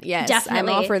encouragement. Yes, definitely. I'm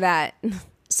all for that.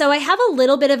 So I have a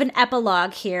little bit of an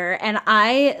epilogue here, and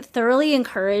I thoroughly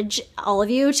encourage all of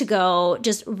you to go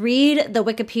just read the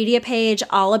Wikipedia page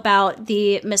all about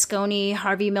the Moscone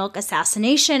Harvey Milk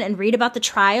assassination and read about the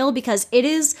trial, because it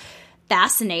is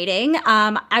fascinating.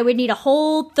 I would need a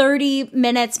whole 30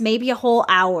 minutes, maybe a whole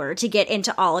hour to get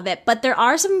into all of it, but there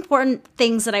are some important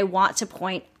things that I want to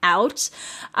point out.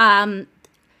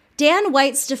 Dan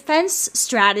White's defense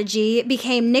strategy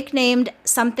became nicknamed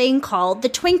something called the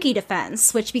Twinkie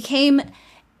defense, which became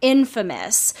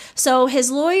infamous. So his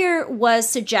lawyer was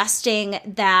suggesting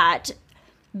that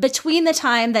between the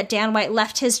time that Dan White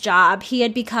left his job, he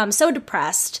had become so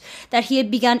depressed that he had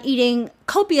begun eating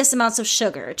copious amounts of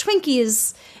sugar,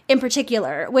 Twinkies in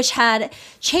particular, which had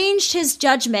changed his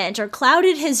judgment or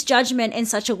clouded his judgment in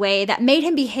such a way that made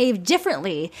him behave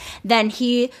differently than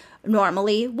he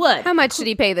normally would. How much did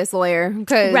he pay this lawyer?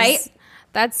 'Cause right?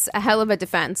 That's a hell of a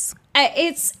defense.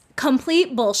 It's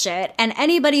complete bullshit, and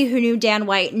anybody who knew Dan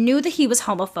White knew that he was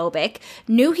homophobic,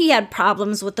 knew he had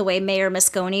problems with the way Mayor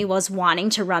Moscone was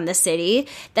wanting to run the city,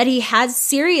 that he had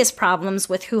serious problems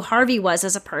with who Harvey was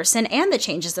as a person and the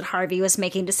changes that Harvey was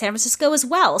making to San Francisco as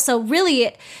well. So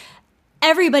really,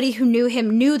 everybody who knew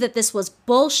him knew that this was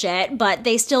bullshit, but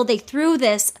they threw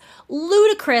this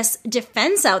ludicrous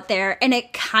defense out there, and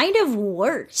it kind of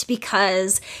worked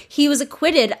because he was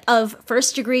acquitted of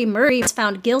first-degree murder. He was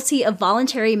found guilty of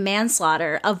voluntary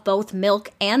manslaughter of both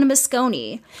Milk and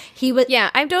Moscone.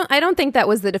 I don't think that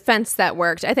was the defense that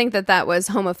worked. I think that was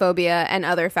homophobia and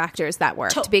other factors that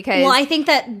worked. Because I think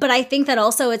that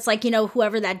also it's like,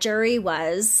 whoever that jury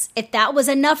was, if that was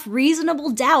enough reasonable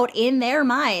doubt in their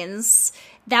minds,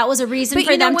 that was a reason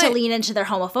for them to lean into their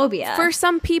homophobia. For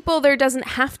some people, there doesn't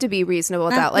have to be reasonable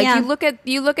doubt. Like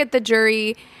you look at the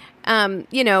jury,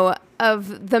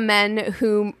 of the men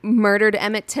who murdered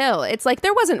Emmett Till. It's like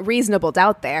there wasn't reasonable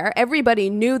doubt there. Everybody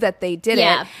knew that they did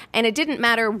it, and it didn't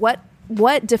matter what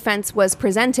defense was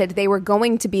presented. They were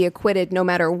going to be acquitted no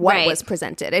matter what was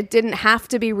presented. It didn't have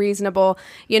to be reasonable,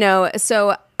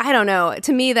 So I don't know.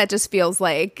 To me, that just feels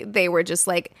like they were just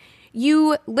like,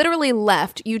 you literally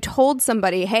left. You told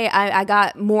somebody, hey, I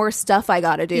got more stuff I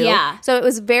got to do. Yeah. So it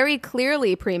was very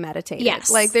clearly premeditated. Yes.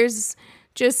 Like there's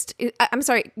just, I'm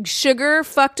sorry, sugar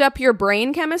fucked up your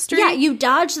brain chemistry? Yeah, you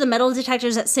dodged the metal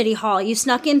detectors at City Hall. You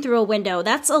snuck in through a window.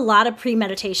 That's a lot of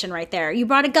premeditation right there. You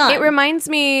brought a gun. It reminds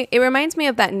me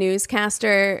of that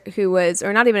newscaster who was,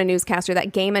 or not even a newscaster,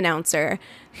 that game announcer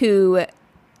who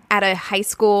at a high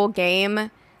school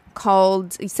game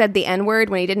he said the N-word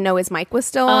when he didn't know his mic was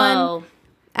still on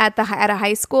at a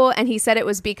high school, and he said it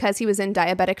was because he was in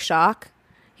diabetic shock.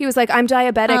 He was like, I'm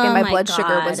diabetic and my blood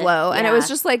sugar was low. And it was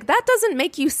just like, that doesn't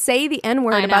make you say the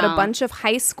N-word about a bunch of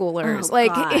high schoolers.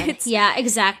 It's... Yeah,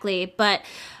 exactly. But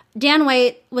Dan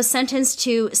White was sentenced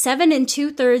to 7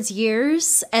 2/3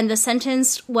 years, and the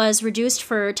sentence was reduced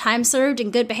for time served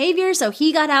and good behavior, so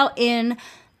he got out in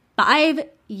 5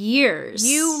 years.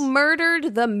 You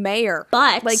murdered the mayor.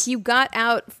 But you got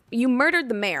out, you murdered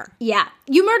the mayor. Yeah,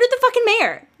 you murdered the fucking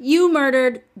mayor. You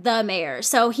murdered the mayor.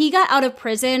 So he got out of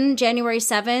prison January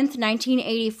 7th,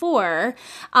 1984.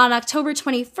 On October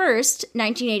 21st,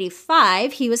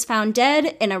 1985, he was found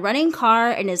dead in a running car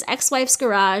in his ex-wife's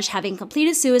garage, having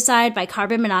completed suicide by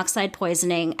carbon monoxide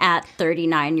poisoning at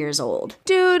 39 years old.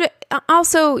 Dude,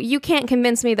 also, you can't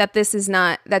convince me that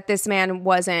this man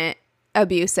wasn't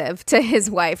abusive to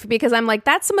his wife, because I'm like,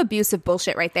 that's some abusive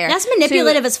bullshit right there. That's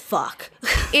manipulative as fuck.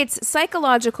 It's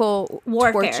psychological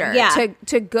warfare, torture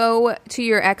to go to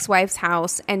your ex-wife's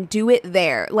house and do it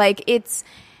there. Like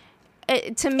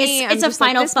to me, it's a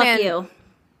final fuck you.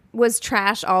 Was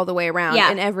trash all the way around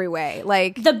in every way.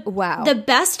 Like, wow. The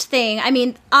best thing, I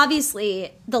mean,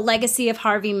 obviously, the legacy of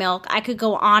Harvey Milk, I could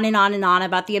go on and on and on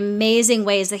about the amazing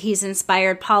ways that he's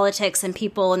inspired politics and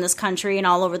people in this country and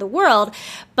all over the world.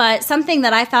 But something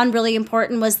that I found really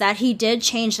important was that he did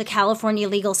change the California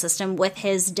legal system with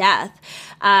his death.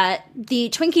 The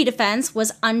Twinkie defense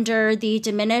was under the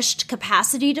diminished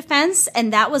capacity defense,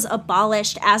 and that was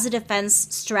abolished as a defense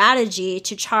strategy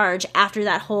to charge after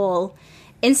that whole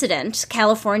incident.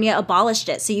 California abolished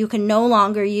it, so you can no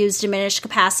longer use diminished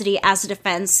capacity as a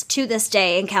defense to this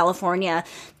day in California,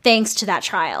 thanks to that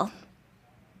trial.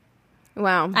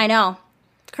 Wow. I know.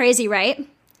 Crazy, right?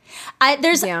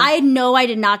 I know I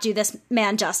did not do this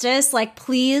man justice. Like,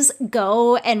 please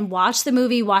go and watch the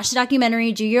movie, watch the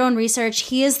documentary, do your own research.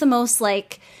 He is the most,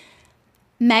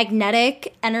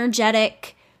 magnetic,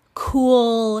 energetic,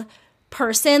 cool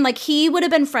person. Like, he would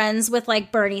have been friends with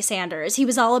Bernie Sanders. He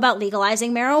was all about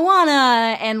legalizing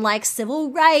marijuana and civil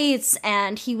rights,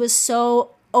 and he was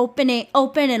so open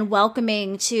and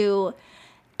welcoming to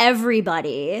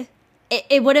everybody.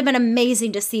 it would have been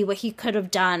amazing to see what he could have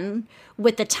done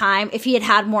with the time if he had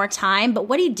had more time. But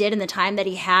what he did in the time that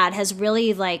he had has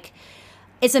really, like,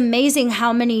 it's amazing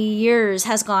how many years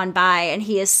has gone by and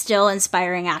he is still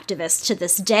inspiring activists to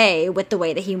this day with the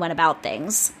way that he went about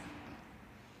things.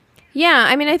 Yeah,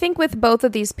 I mean, I think with both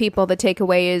of these people, the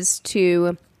takeaway is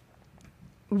to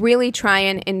really try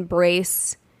and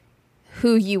embrace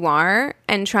who you are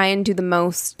and try and do the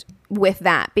most with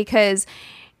that. Because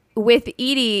with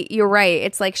Edie, you're right.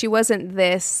 It's like she wasn't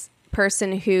this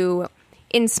person who,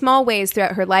 in small ways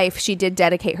throughout her life, she did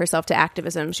dedicate herself to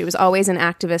activism. She was always in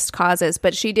activist causes,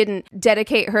 but she didn't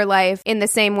dedicate her life in the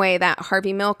same way that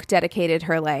Harvey Milk dedicated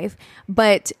her life.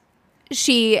 But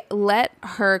she let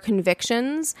her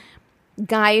convictions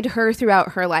guide her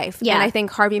throughout her life. Yeah. And I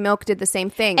think Harvey Milk did the same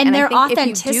thing. And their I think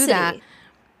authenticity. If you do that,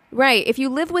 right, if you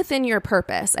live within your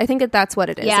purpose, I think that that's what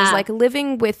it is. Yeah. It's like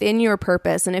living within your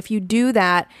purpose. And if you do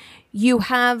that, you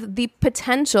have the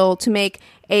potential to make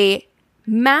a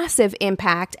massive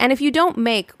impact. And if you don't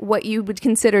make what you would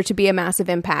consider to be a massive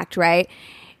impact, right,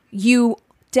 you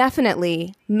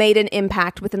definitely made an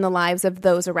impact within the lives of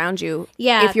those around you.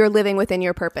 Yeah. If you're living within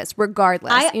your purpose,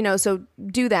 regardless, so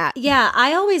do that. Yeah.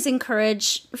 I always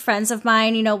encourage friends of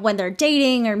mine, when they're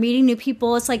dating or meeting new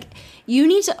people, it's like, you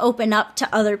need to open up to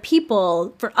other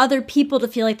people for other people to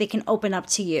feel like they can open up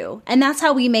to you. And that's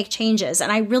how we make changes.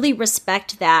 And I really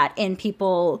respect that in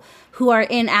people who are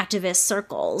in activist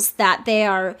circles, that they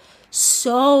are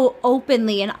so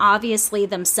openly and obviously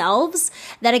themselves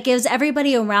that it gives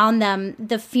everybody around them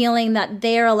the feeling that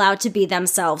they're allowed to be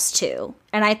themselves too.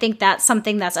 And I think that's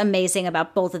something that's amazing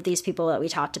about both of these people that we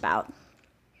talked about.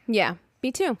 Yeah,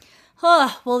 me too.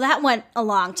 Oh, well, that went a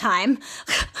long time.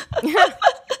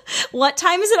 What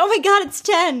time is it? Oh my God, it's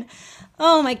 10.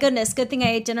 Oh my goodness. Good thing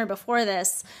I ate dinner before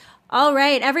this. All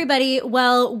right, everybody.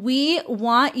 Well, we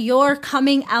want your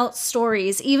coming out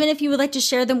stories. Even if you would like to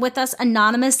share them with us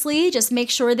anonymously, just make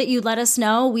sure that you let us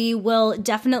know. We will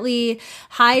definitely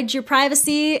hide your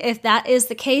privacy if that is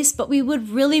the case, but we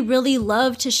would really, really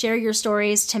love to share your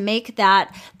stories to make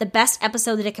that the best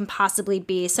episode that it can possibly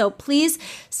be. So please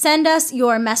send us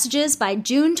your messages by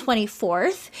June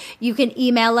 24th. You can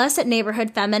email us at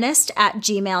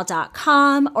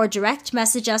neighborhoodfeminist@gmail.com or direct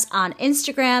message us on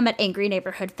Instagram at Angry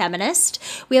Neighborhood Feminist.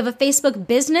 We have a Facebook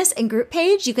business and group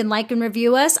page. You can like and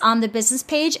review us on the business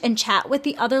page and chat with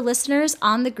the other listeners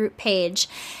on the group page.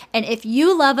 And if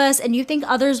you love us and you think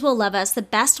others will love us, the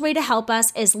best way to help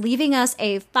us is leaving us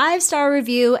a 5-star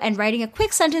review and writing a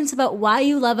quick sentence about why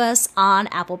you love us on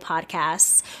Apple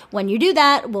Podcasts. When you do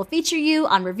that, we'll feature you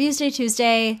on Reviews Day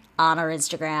Tuesday on our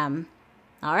Instagram.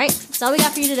 All right, that's all we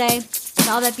got for you today. With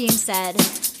all that being said,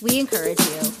 we encourage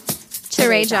you to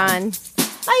rage on.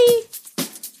 Bye.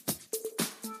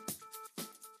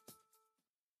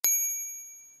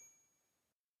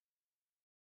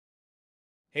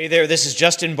 Hey there, this is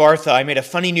Justin Bartha. I made a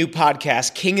funny new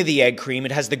podcast, King of the Egg Cream.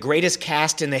 It has the greatest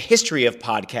cast in the history of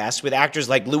podcasts with actors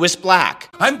like Louis Black.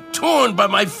 I'm torn by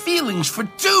my feelings for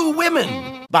 2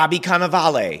 women. Bobby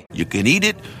Cannavale. You can eat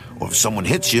it, or if someone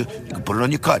hits you, you can put it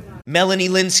on your cut. Melanie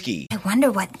Linsky. I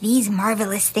wonder what these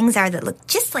marvelous things are that look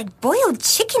just like boiled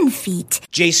chicken feet.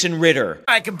 Jason Ritter.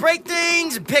 I can break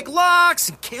things and pick locks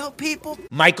and kill people.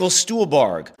 Michael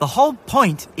Stuhlbarg. The whole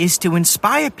point is to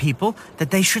inspire people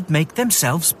that they should make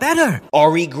themselves better.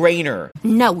 Ari Grainer.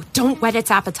 No, don't whet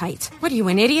its appetite. What are you,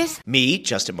 an idiot? Me,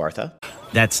 Justin Bartha.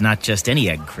 That's not just any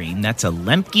egg cream, that's a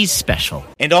Lemke's special.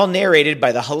 And all narrated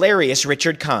by the hilarious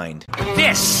Richard Kind.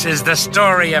 This is the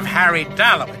story of Harry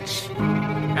Dalowitz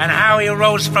and how he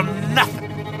rose from nothing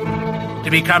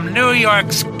to become New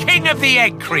York's King of the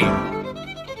Egg Cream.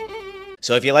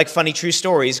 So if you like funny true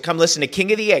stories, come listen to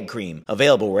King of the Egg Cream,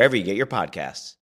 available wherever you get your podcasts.